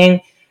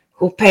happening,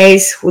 who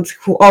pays, who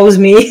owes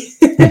me,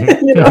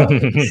 you know,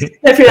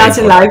 the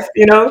freelancing life,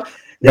 you know.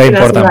 Very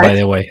important, by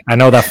the way. I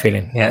know that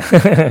feeling. Yeah.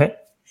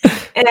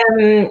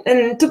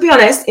 And to be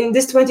honest, in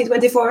this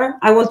 2024,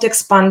 I want to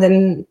expand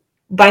and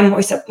buy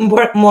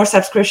more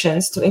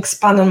subscriptions to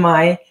expand on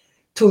my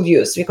tool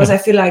use, because I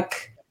feel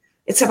like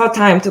it's about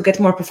time to get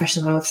more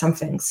professional with some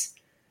things.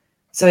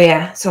 So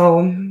yeah,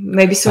 so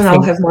maybe soon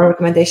I'll have more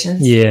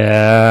recommendations.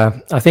 Yeah,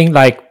 I think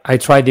like I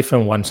try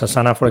different ones.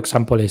 Asana, for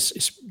example,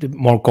 is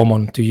more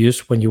common to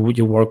use when you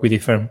work with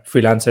different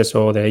freelancers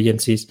or the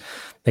agencies.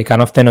 They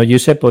kind of tend to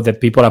use it, but the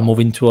people are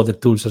moving to other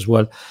tools as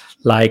well.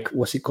 Like,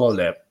 what's it called?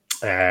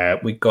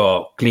 We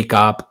got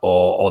ClickUp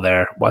or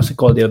other, what's it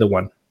called? The other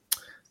one.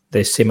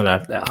 They're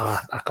similar.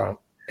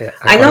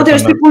 I know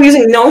there's people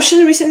using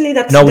Notion recently.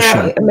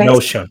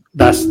 Notion.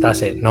 That's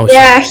it. Notion.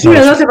 Yeah, I hear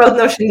a lot about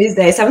Notion these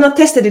days. I've not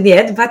tested it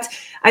yet, but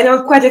I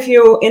know quite a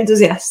few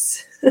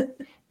enthusiasts.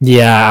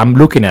 Yeah, I'm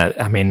looking at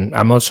it. I mean,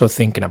 I'm also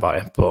thinking about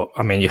it, but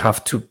I mean, you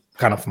have to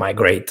kind of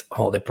migrate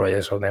all the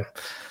projects of them.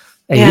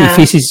 And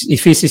if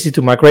it's easy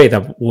to migrate,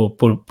 we'll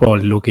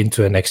probably look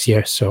into it next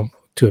year. So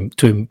to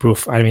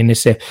improve. I mean,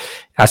 as a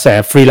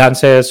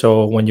freelancer,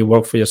 so when you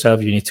work for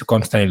yourself, you need to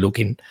constantly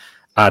looking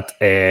at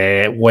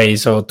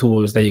ways or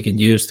tools that you can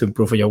use to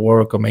improve your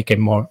work or make it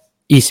more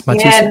easy, much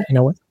easier in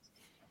a way.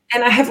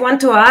 And I have one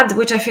to add,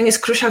 which I think is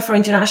crucial for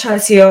international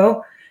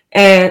SEO.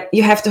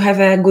 You have to have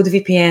a good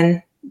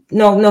VPN.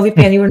 No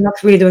VPN, you're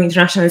not really doing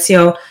international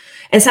SEO.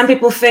 And some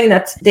people think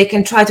that they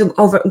can try to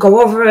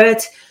go over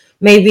it,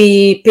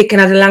 maybe pick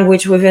another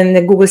language within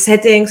the Google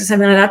settings or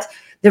something like that.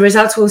 The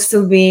results will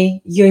still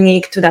be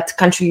unique to that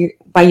country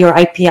by your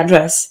IP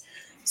address.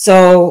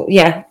 So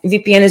yeah,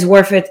 VPN is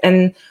worth it.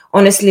 And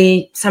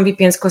honestly, some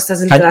VPNs cost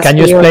us a little. Can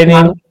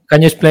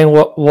you explain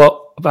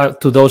what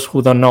about to those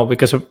who don't know?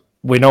 Because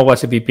we know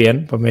what's a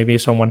VPN, but maybe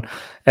someone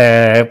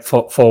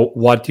for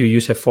what you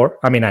use it for.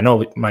 I mean, I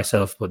know it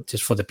myself, but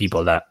just for the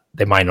people that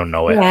they might not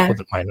know it. Yeah.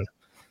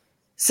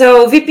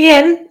 So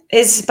VPN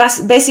is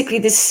basically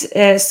this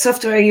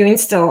software you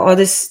install, or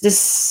this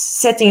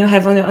setting you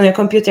have on your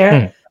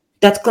computer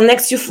that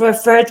connects you for a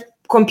third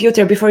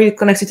computer before you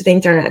connect it to the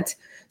internet.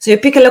 So you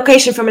pick a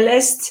location from a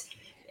list.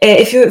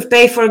 If you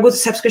pay for a good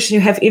subscription,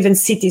 you have even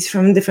cities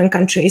from different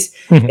countries.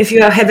 If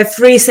you have a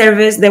free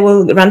service, they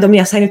will randomly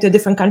assign you to a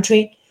different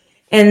country,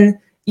 and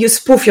you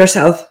spoof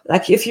yourself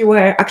like if you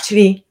were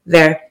actually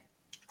there.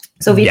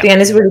 So VPN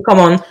is really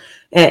common,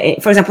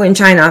 for example, in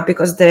China,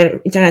 because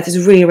the internet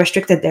is really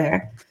restricted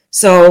there.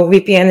 So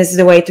VPN is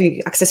the way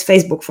to access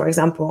Facebook, for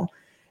example.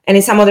 And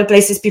in some other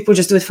places, people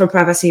just do it for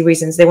privacy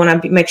reasons. They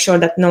want to make sure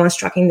that no one's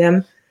tracking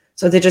them.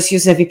 So they just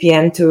use a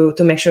VPN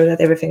to make sure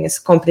that everything is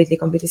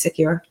completely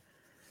secure.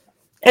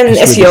 And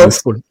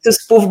SEOs really to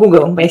spoof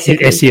Google,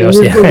 basically.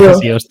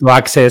 SEOs to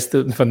access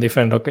from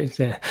different locations.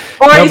 Yeah.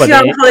 Or if you're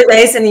on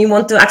holidays and you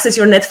want to access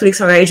your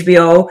Netflix or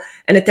HBO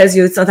and it tells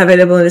you it's not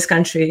available in this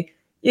country,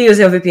 you use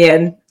your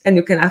VPN and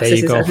you can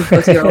access it as you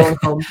go to your own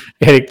home.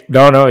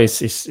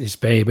 It's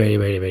very, very,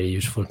 very, very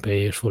useful.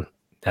 Very useful.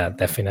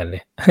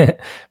 Definitely.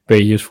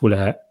 Very useful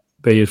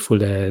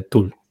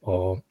tool.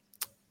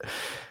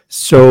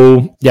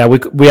 So yeah,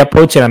 we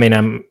approach it. I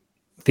mean,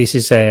 this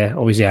is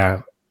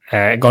obviously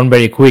gone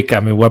very quick. I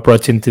mean, we're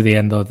approaching to the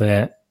end of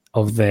this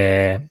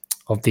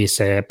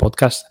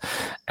podcast,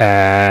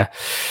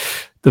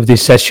 of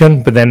this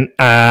session. But then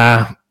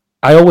I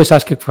always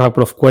ask a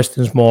couple of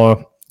questions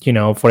more. You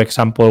know, for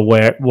example,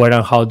 where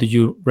and how do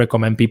you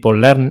recommend people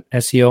learn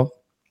SEO?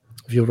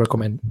 If you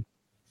recommend.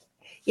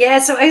 Yeah,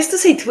 so I used to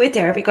say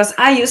Twitter because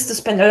I used to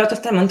spend a lot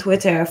of time on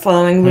Twitter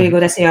following really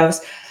good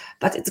SEOs.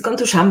 But it's gone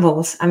to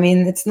shambles. I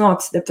mean, it's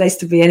not the place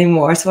to be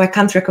anymore. So I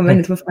can't recommend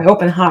it with my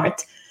open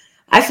heart.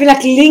 I feel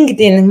like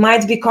LinkedIn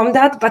might become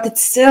that, but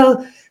it's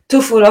still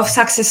too full of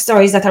success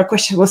stories that are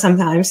questionable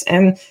sometimes.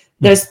 And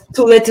there's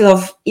too little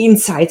of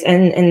insight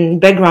and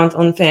background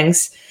on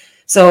things.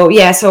 So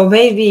yeah, so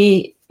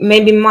maybe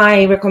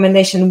my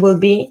recommendation will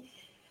be,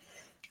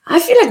 I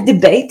feel like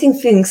debating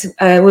things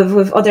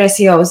with other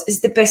SEOs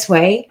is the best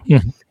way.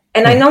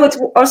 And I know it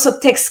also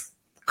takes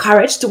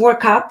courage to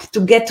work up to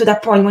get to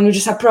that point when you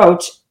just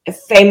approach a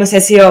famous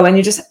SEO and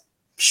you just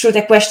shoot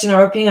a question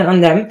or opinion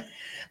on them.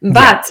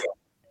 But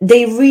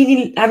they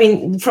really, I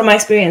mean, from my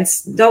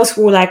experience, those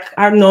who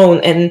are known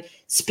and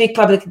speak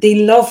public,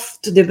 they love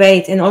to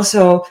debate and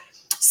also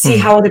see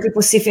how other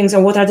people see things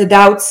or what are the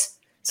doubts.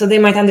 So they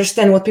might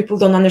understand what people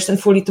don't understand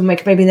fully to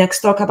make maybe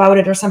next talk about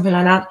it or something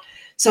like that.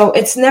 So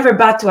it's never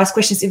bad to ask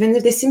questions, even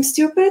if they seem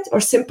stupid or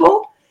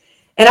simple.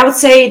 And I would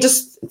say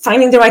just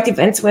finding the right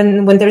events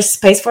when there's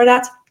space for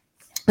that.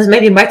 Because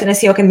maybe Brighton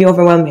SEO can be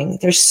overwhelming.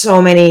 There's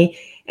so many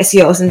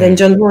SEOs, and then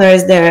John Muller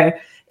is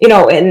there,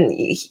 and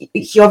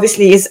he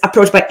obviously is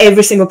approached by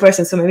every single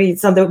person. So maybe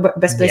it's not the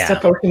best place to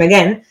approach him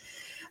again.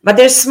 But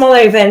there's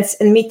smaller events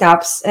and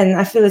meetups, and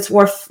I feel it's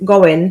worth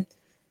going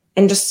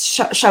and just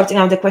shouting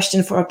out the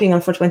question for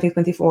opinion for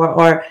 2024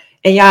 or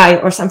AI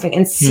or something,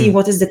 and see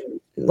what is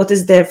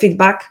the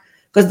feedback,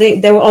 because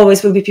there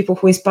always will be people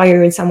who inspire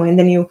you in some way, and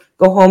then you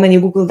go home and you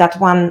Google that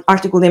one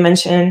article they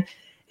mention,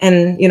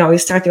 and you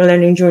start your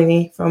learning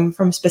journey from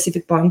a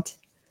specific point.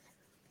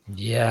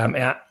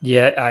 I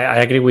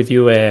agree with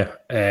you.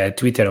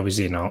 Twitter,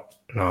 obviously, no.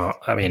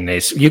 I mean,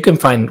 you can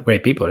find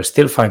great people,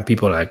 still find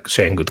people like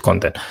sharing good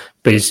content,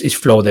 but it's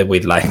flooded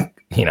with like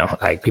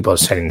people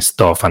selling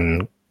stuff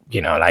and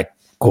like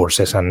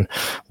courses and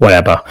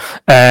whatever.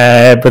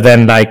 But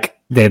then like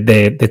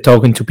the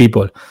talking to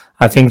people,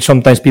 I think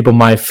sometimes people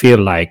might feel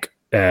like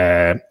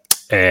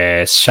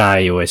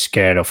shy or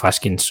scared of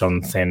asking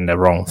something, the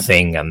wrong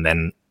thing, and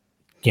then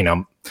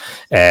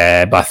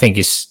but I think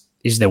it's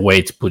the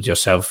way to put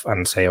yourself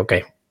and say,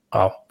 okay,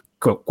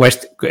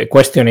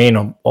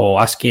 questioning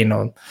or asking,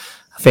 or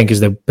I think is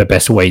the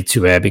best way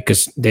to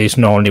because there is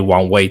not only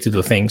one way to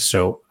do things.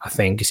 So I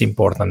think it's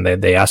important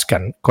that they ask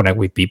and connect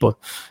with people.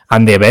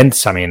 And the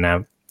events, I mean,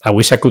 I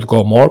wish I could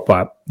go more,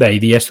 but the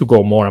idea is to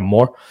go more and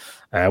more,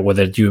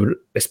 whether you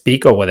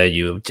speak or whether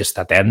you just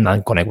attend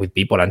and connect with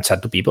people and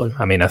chat to people.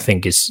 I mean, I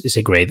think it's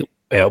a great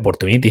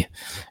opportunity,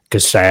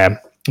 because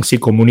see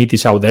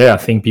communities out there. I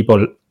think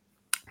people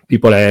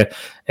women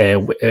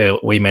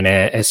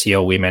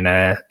SEO, women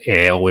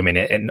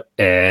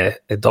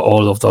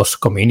all of those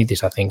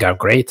communities I think are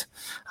great.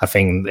 I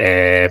think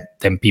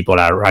then people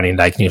are running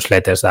like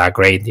newsletters that are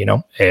great,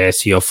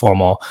 SEO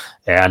FOMO,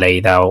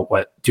 Aleida,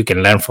 what you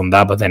can learn from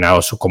that, but then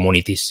also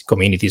communities that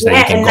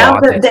you can and go now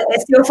at.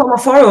 The SEO FOMO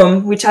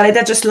forum, which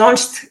Aleida just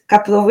launched a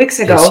couple of weeks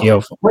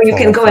ago, where you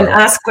can go and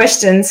ask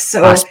questions.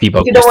 So if you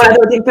don't want to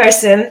do it in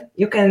person,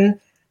 you can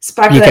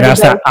you can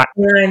ask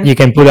you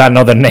can put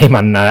another name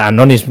and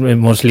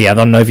anonymously. I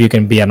don't know if you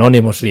can be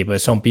anonymously, but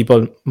some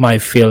people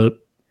might feel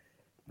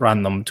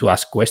random to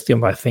ask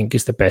questions, but I think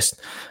it's the best.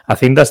 I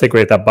think that's the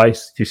great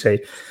advice to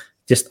say,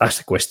 just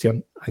ask a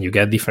question and you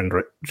get different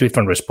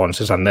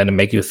responses, and then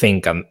make you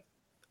think, and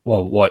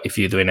well, what if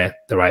you're doing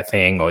the right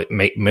thing, or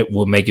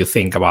will make you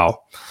think about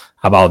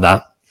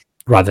that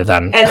rather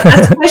than and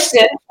ask a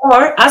question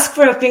or ask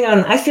for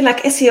opinion. I feel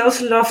like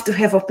SEOs love to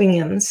have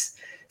opinions.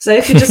 So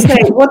if you just say,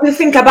 what do you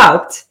think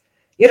about?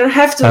 You don't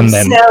have to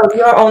sell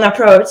your own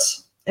approach,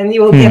 and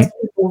you will get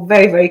people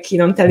very, very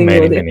keen on telling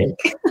you what they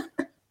think.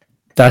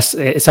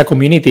 It's a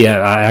community.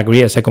 I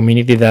agree. It's a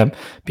community that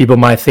people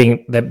might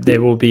think that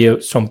there will be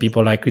some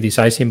people like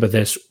criticizing, but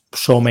there's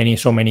so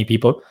many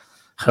people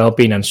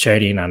helping and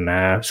sharing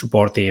and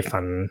supportive,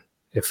 and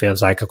it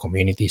feels like a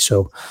community.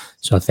 So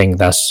I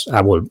think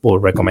I will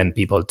recommend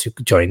people to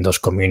join those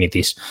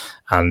communities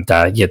and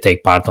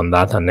take part on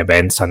that and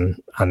events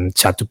and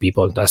chat to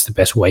people. That's the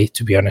best way,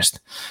 to be honest.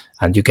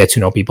 And you get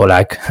to know people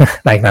like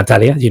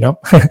Natalia,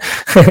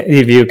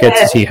 if you get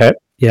to see her.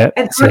 Yeah.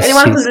 And for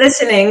anyone who's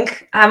listening,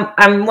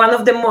 I'm one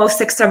of the most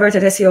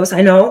extroverted SEOs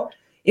I know.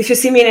 If you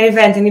see me in an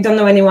event and you don't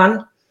know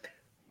anyone,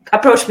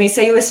 approach me,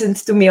 say you listened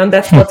to me on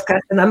that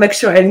podcast, and I'll make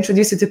sure I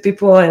introduce you to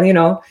people, and you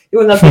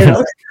will not be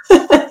alone.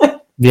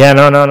 Yeah,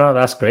 no,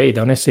 that's great.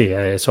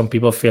 Honestly, some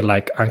people feel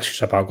like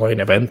anxious about going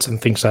to events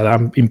and things like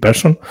that in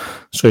person.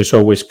 So it's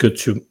always good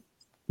to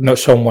know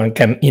someone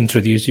can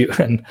introduce you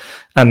and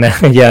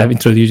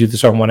introduce you to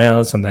someone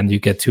else, and then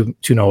you get to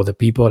know the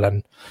people,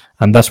 and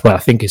that's what I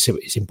think is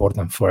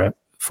important for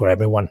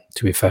everyone.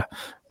 To be fair,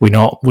 we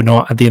know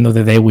at the end of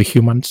the day we're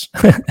humans.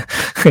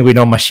 We're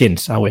not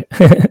machines, are we?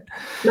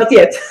 Not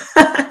yet.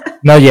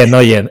 Not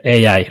yet.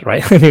 AI,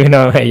 right? We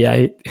know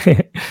AI.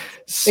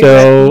 So.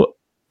 Exactly.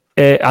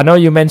 I know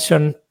you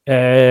mentioned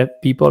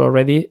people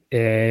already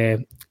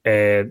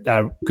that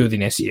are good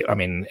in SEO. I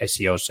mean,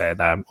 SEOs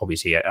that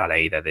obviously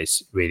Aleida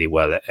is really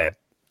well,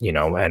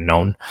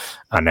 known.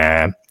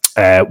 And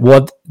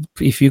what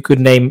if you could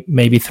name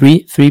maybe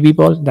three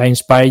people that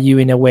inspire you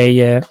in a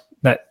way,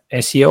 that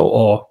SEO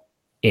or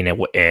in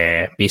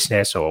a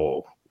business,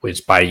 or will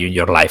inspire you in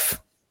your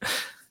life?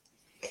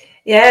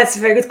 Yeah, it's a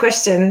very good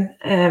question.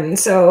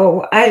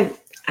 So I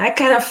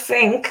kind of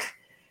think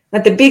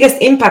that the biggest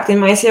impact in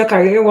my SEO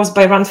career was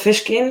by Rand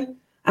Fishkin.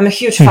 I'm a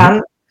huge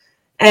fan.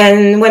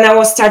 And when I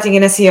was starting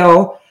in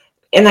SEO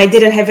and I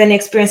didn't have any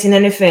experience in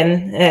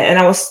anything, and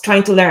I was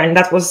trying to learn,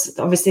 that was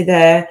obviously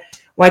the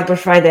Whiteboard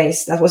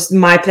Fridays. That was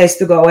my place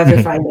to go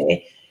every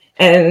Friday.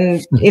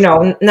 And,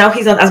 now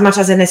he's not as much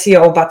as an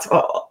SEO, but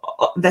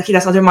that he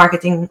does other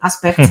marketing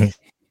aspects.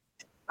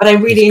 But I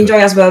really enjoy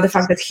as well the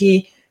fact that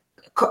he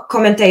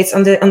commentates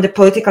on the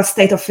political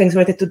state of things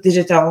related to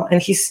digital, and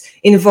he's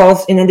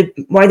involved in a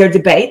wider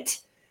debate.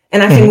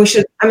 And I think we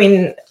should,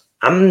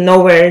 I'm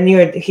nowhere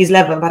near his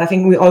level, but I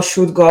think we all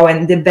should go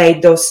and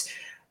debate those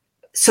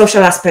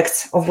social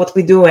aspects of what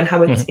we do and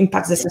how it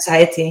impacts the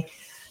society.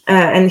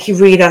 And he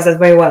really does that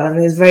very well, and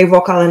he's very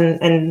vocal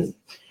and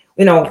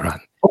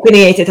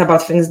opinionated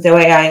about things the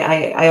way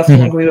I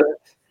often agree with.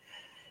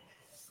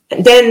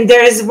 And then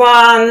there is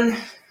one,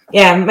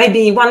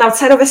 maybe one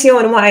outside of SEO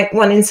and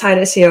one inside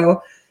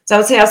SEO. So I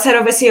would say outside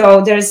of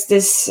SEO, there's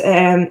this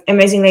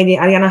amazing lady,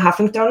 Arianna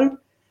Huffington,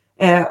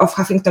 of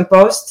Huffington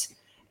Post.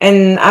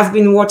 And I've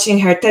been watching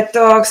her TED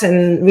Talks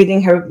and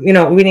reading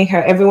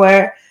her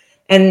everywhere.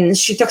 And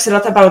she talks a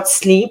lot about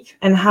sleep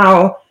and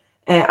how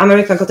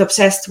America got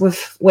obsessed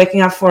with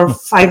waking up for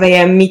 5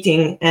 a.m.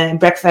 meeting,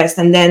 breakfast,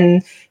 and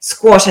then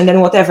squash, and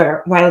then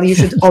whatever, while you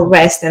should all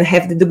rest and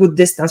have the good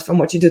distance from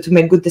what you do to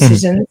make good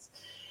decisions.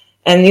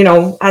 And,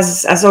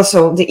 as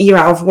also the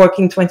era of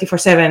working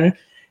 24/7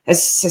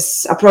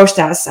 has approached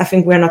us, I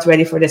think we're not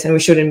ready for this and we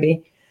shouldn't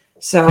be.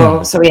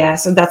 So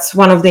that's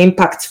one of the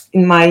impacts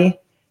in my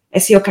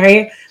SEO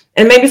career.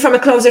 And maybe from a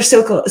closer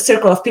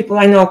circle of people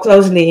I know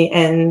closely,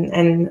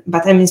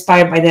 but I'm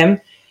inspired by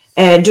them.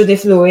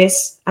 Judith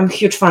Lewis, I'm a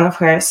huge fan of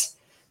hers.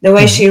 The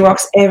way she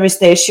rocks every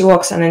stage she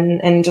walks on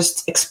and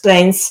just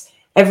explains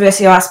every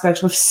SEO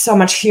aspect with so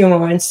much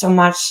humor and so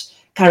much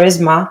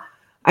charisma.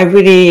 I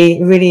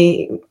really,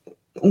 really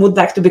would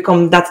like to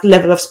become that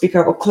level of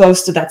speaker or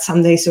close to that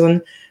someday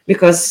soon,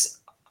 because,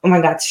 oh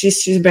my God,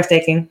 she's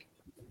breathtaking.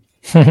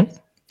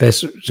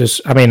 There's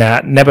just,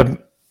 never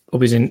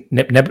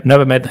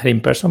met her in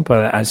person,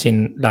 but I've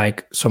seen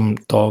like some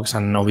talks,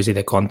 and obviously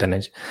the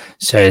content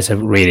is a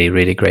really,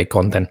 really great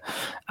content.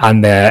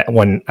 And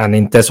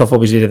in terms of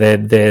obviously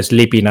the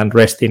sleeping and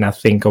resting, I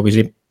think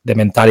obviously the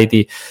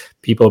mentality,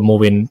 people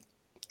moving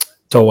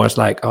towards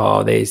like,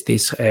 there's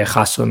this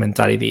hustle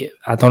mentality.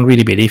 I don't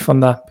really believe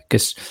on that,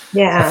 because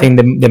I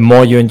think the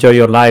more you enjoy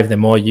your life, the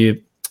more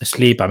you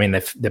sleep,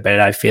 the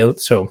better I feel.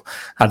 So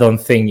I don't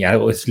think I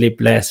will sleep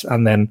less.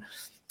 And then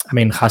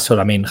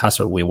hustle,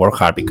 we work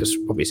hard because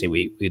obviously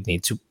we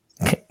need to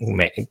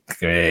make,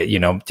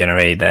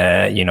 generate,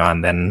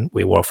 and then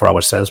we work for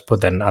ourselves. But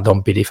then I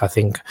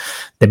think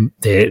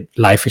the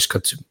life is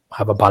got to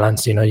have a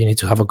balance. You need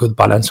to have a good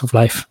balance of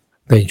life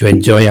that you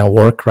enjoy and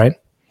work, right?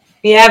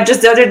 Yeah,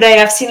 just the other day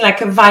I've seen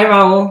like a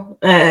viral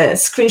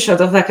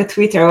screenshot of like a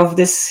Twitter of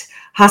this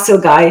hustle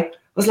guy. It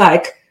was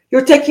like,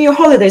 you're taking your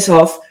holidays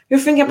off. You're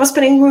thinking about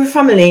spending with your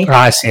family.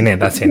 I've seen it.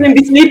 That's it. You're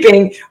be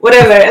sleeping,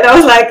 whatever. And I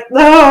was like,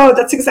 no,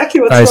 that's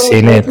exactly what's wrong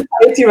with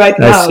society right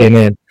now.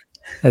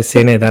 I've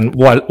seen it. And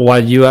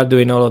while you are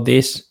doing all of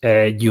this,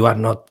 you are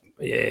not,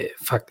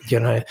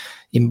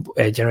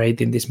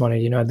 generating this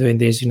money. Doing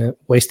this,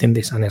 wasting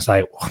this, and it's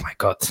like, oh my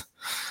God.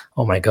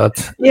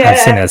 Yeah,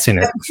 I've seen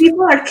it.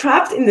 People are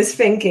trapped in this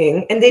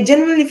thinking, and they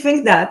genuinely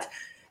think that.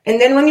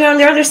 And then when you're on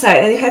the other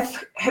side and you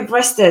have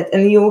rested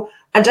and you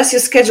adjust your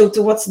schedule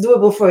to what's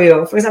doable for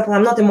you. For example,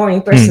 I'm not a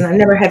morning person. I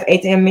never have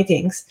 8 a.m.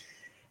 meetings.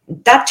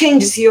 That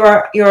changes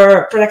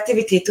your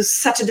productivity to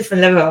such a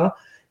different level.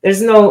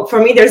 There's no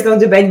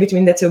debate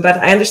between the two, but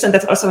I understand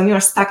that also when you're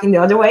stuck in the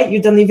other way,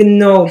 you don't even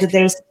know that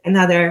there's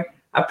another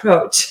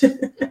approach.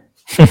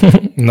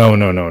 No.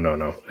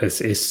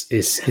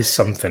 It's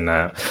something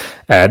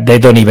they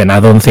don't even. I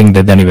don't think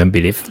they don't even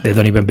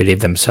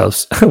believe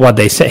themselves what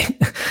they say.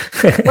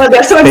 Well,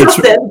 they're so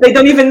exhausted. They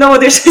don't even know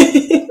what they're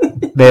saying.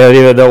 They don't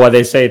even know what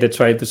they say. They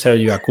try to sell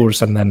you a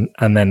course, and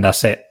then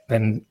that's it.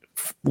 Then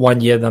 1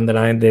 year down the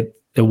line, they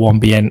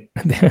won't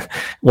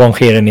won't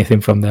hear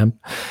anything from them.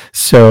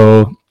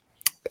 So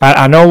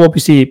I know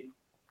obviously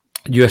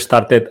you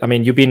started.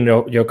 You've been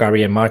your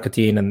career in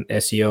marketing and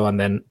SEO, and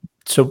then.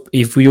 So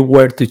if you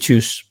were to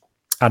choose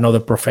another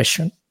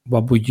profession,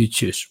 what would you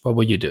choose? What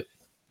would you do?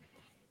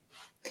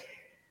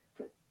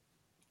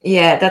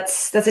 Yeah,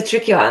 that's a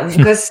tricky one,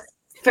 because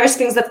first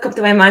things that come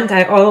to my mind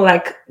are all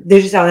like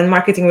digital and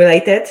marketing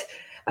related.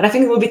 But I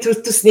think it would be too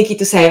sneaky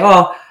to say,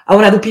 I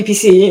want to do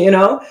PPC,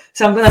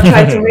 So I'm going to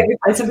try to maybe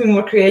find something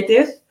more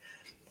creative.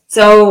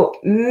 So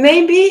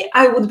maybe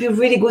I would be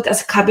really good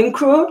as a cabin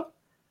crew.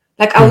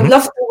 Like I would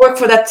love to work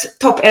for that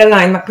top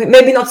airline,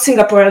 maybe not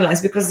Singapore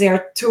Airlines because they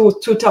are too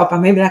top, but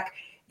maybe like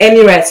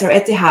Emirates or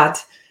Etihad,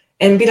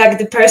 and be like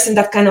the person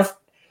that kind of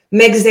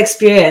makes the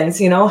experience,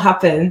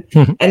 happen.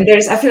 And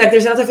I feel like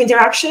there's a lot of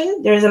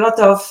interaction. There's a lot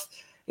of,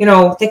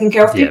 taking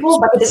care of people,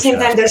 but at the same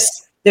time,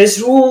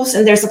 there's rules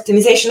and there's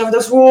optimization of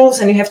those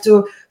rules, and you have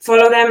to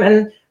follow them.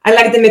 And I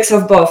like the mix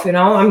of both.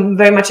 I'm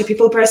very much a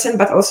people person,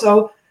 but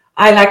also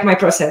I like my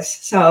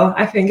process, so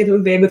I think it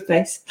would be a good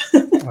place.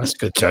 That's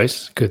good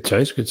choice.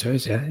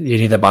 Yeah, you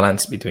need a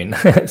balance between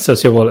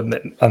sociable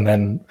and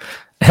then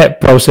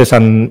process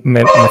and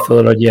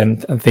methodology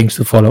and things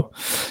to follow.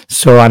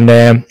 So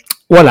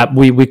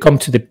we come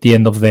to the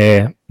end of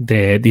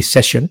this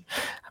session.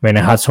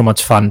 I had so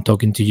much fun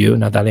talking to you,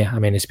 Natalia.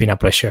 It's been a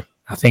pleasure.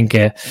 I think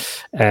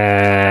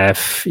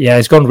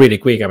it's gone really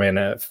quick.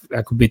 I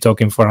could be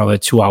talking for another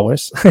 2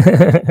 hours.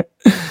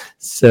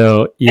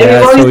 So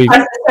yeah, and we've only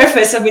the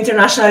surface of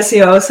international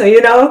SEO, so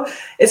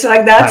it's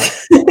like that.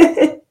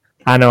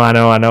 I know,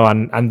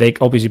 and they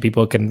obviously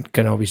people can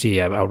obviously.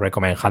 I would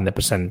recommend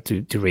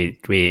 100% to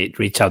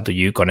reach out to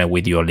you, connect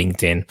with you on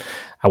LinkedIn.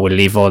 I will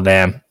leave all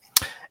the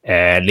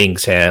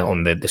links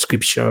on the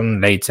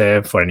description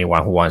later for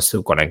anyone who wants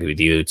to connect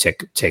with you.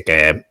 Check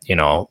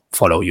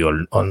follow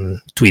you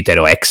on Twitter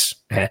or X,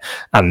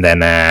 and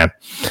then.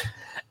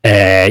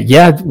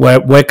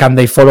 Where can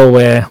they follow?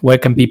 Where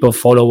can people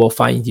follow or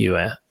find you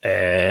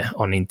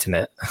on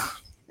internet?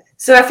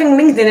 So I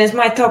think LinkedIn is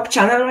my top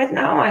channel right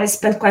now. I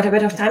spend quite a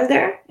bit of time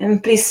there,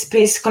 and please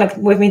connect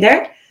with me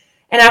there.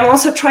 And I'm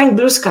also trying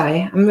Blue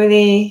Sky. I'm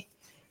really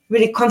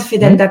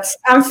confident that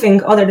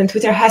something other than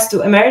Twitter has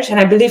to emerge. And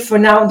I believe for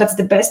now, that's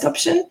the best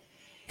option.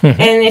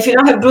 And if you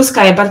don't have Blue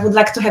Sky, but would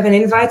like to have an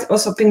invite,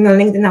 also ping me on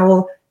LinkedIn. I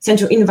will send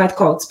you invite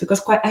codes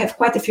because I have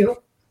quite a few,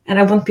 and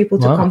I want people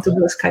to come to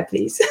Blue Sky,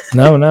 please.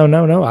 No.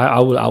 I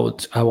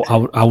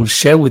will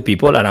share with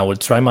people, and I will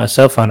try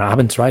myself. And I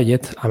haven't tried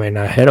yet. I mean,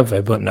 I heard of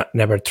it, but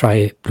never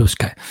try Blue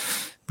Sky.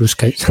 Blue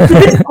Sky. It's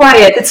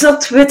quiet. It's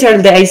not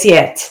Twitter days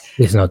yet.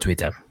 It's not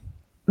Twitter,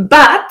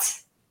 but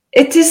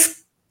it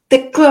is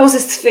the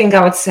closest thing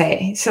I would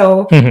say.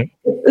 So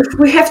if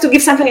we have to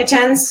give something a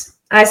chance,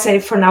 I say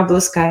for now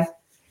Blue Sky.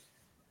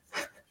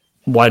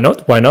 Why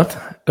not?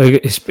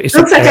 It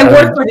looks like I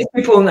work for these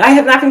people. I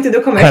have nothing to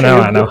do commercially.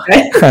 I know.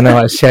 I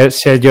know.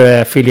 Share your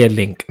affiliate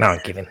link. No, I'm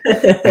kidding.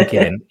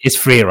 It's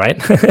free, right?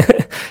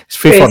 It's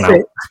free for now.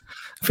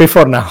 Free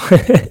for now.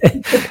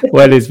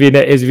 Well, it's been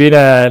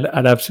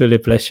an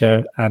absolute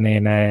pleasure,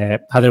 and I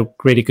had a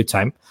really good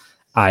time.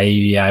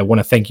 I want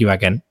to thank you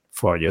again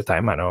for your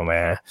time. I know,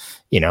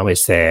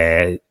 it's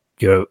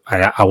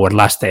our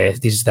last.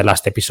 This is the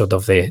last episode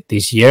of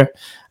this year.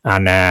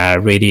 And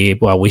really,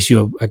 wish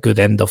you a good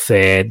end of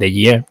the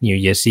year, New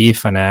Year's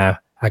Eve, and a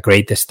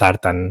great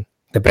start and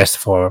the best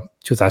for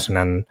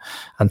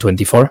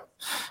 2024,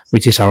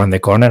 which is around the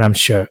corner. I'm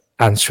sure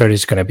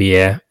it's gonna be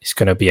a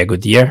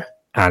good year.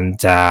 And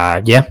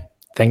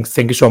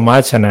thank you so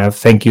much, and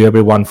thank you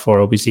everyone for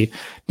obviously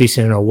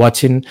listening or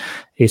watching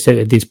this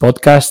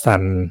podcast.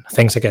 And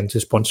thanks again to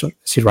sponsor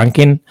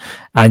C-Ranking.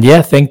 And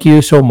thank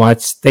you so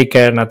much. Take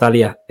care,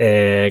 Natalia.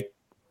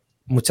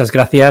 Muchas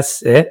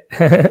gracias.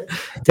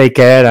 Take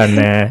care,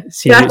 and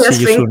see you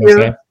soon.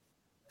 Okay?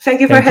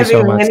 Thank you for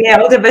having me.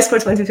 And all the best for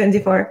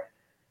 2024.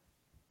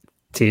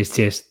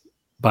 Cheers.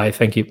 Bye.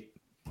 Thank you.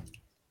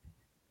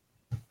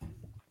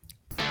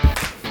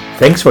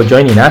 Thanks for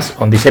joining us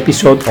on this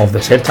episode of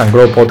the Search and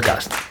Grow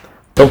podcast.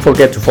 Don't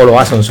forget to follow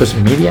us on social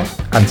media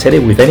and share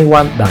it with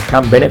anyone that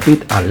can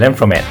benefit and learn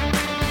from it.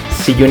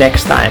 See you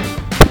next time.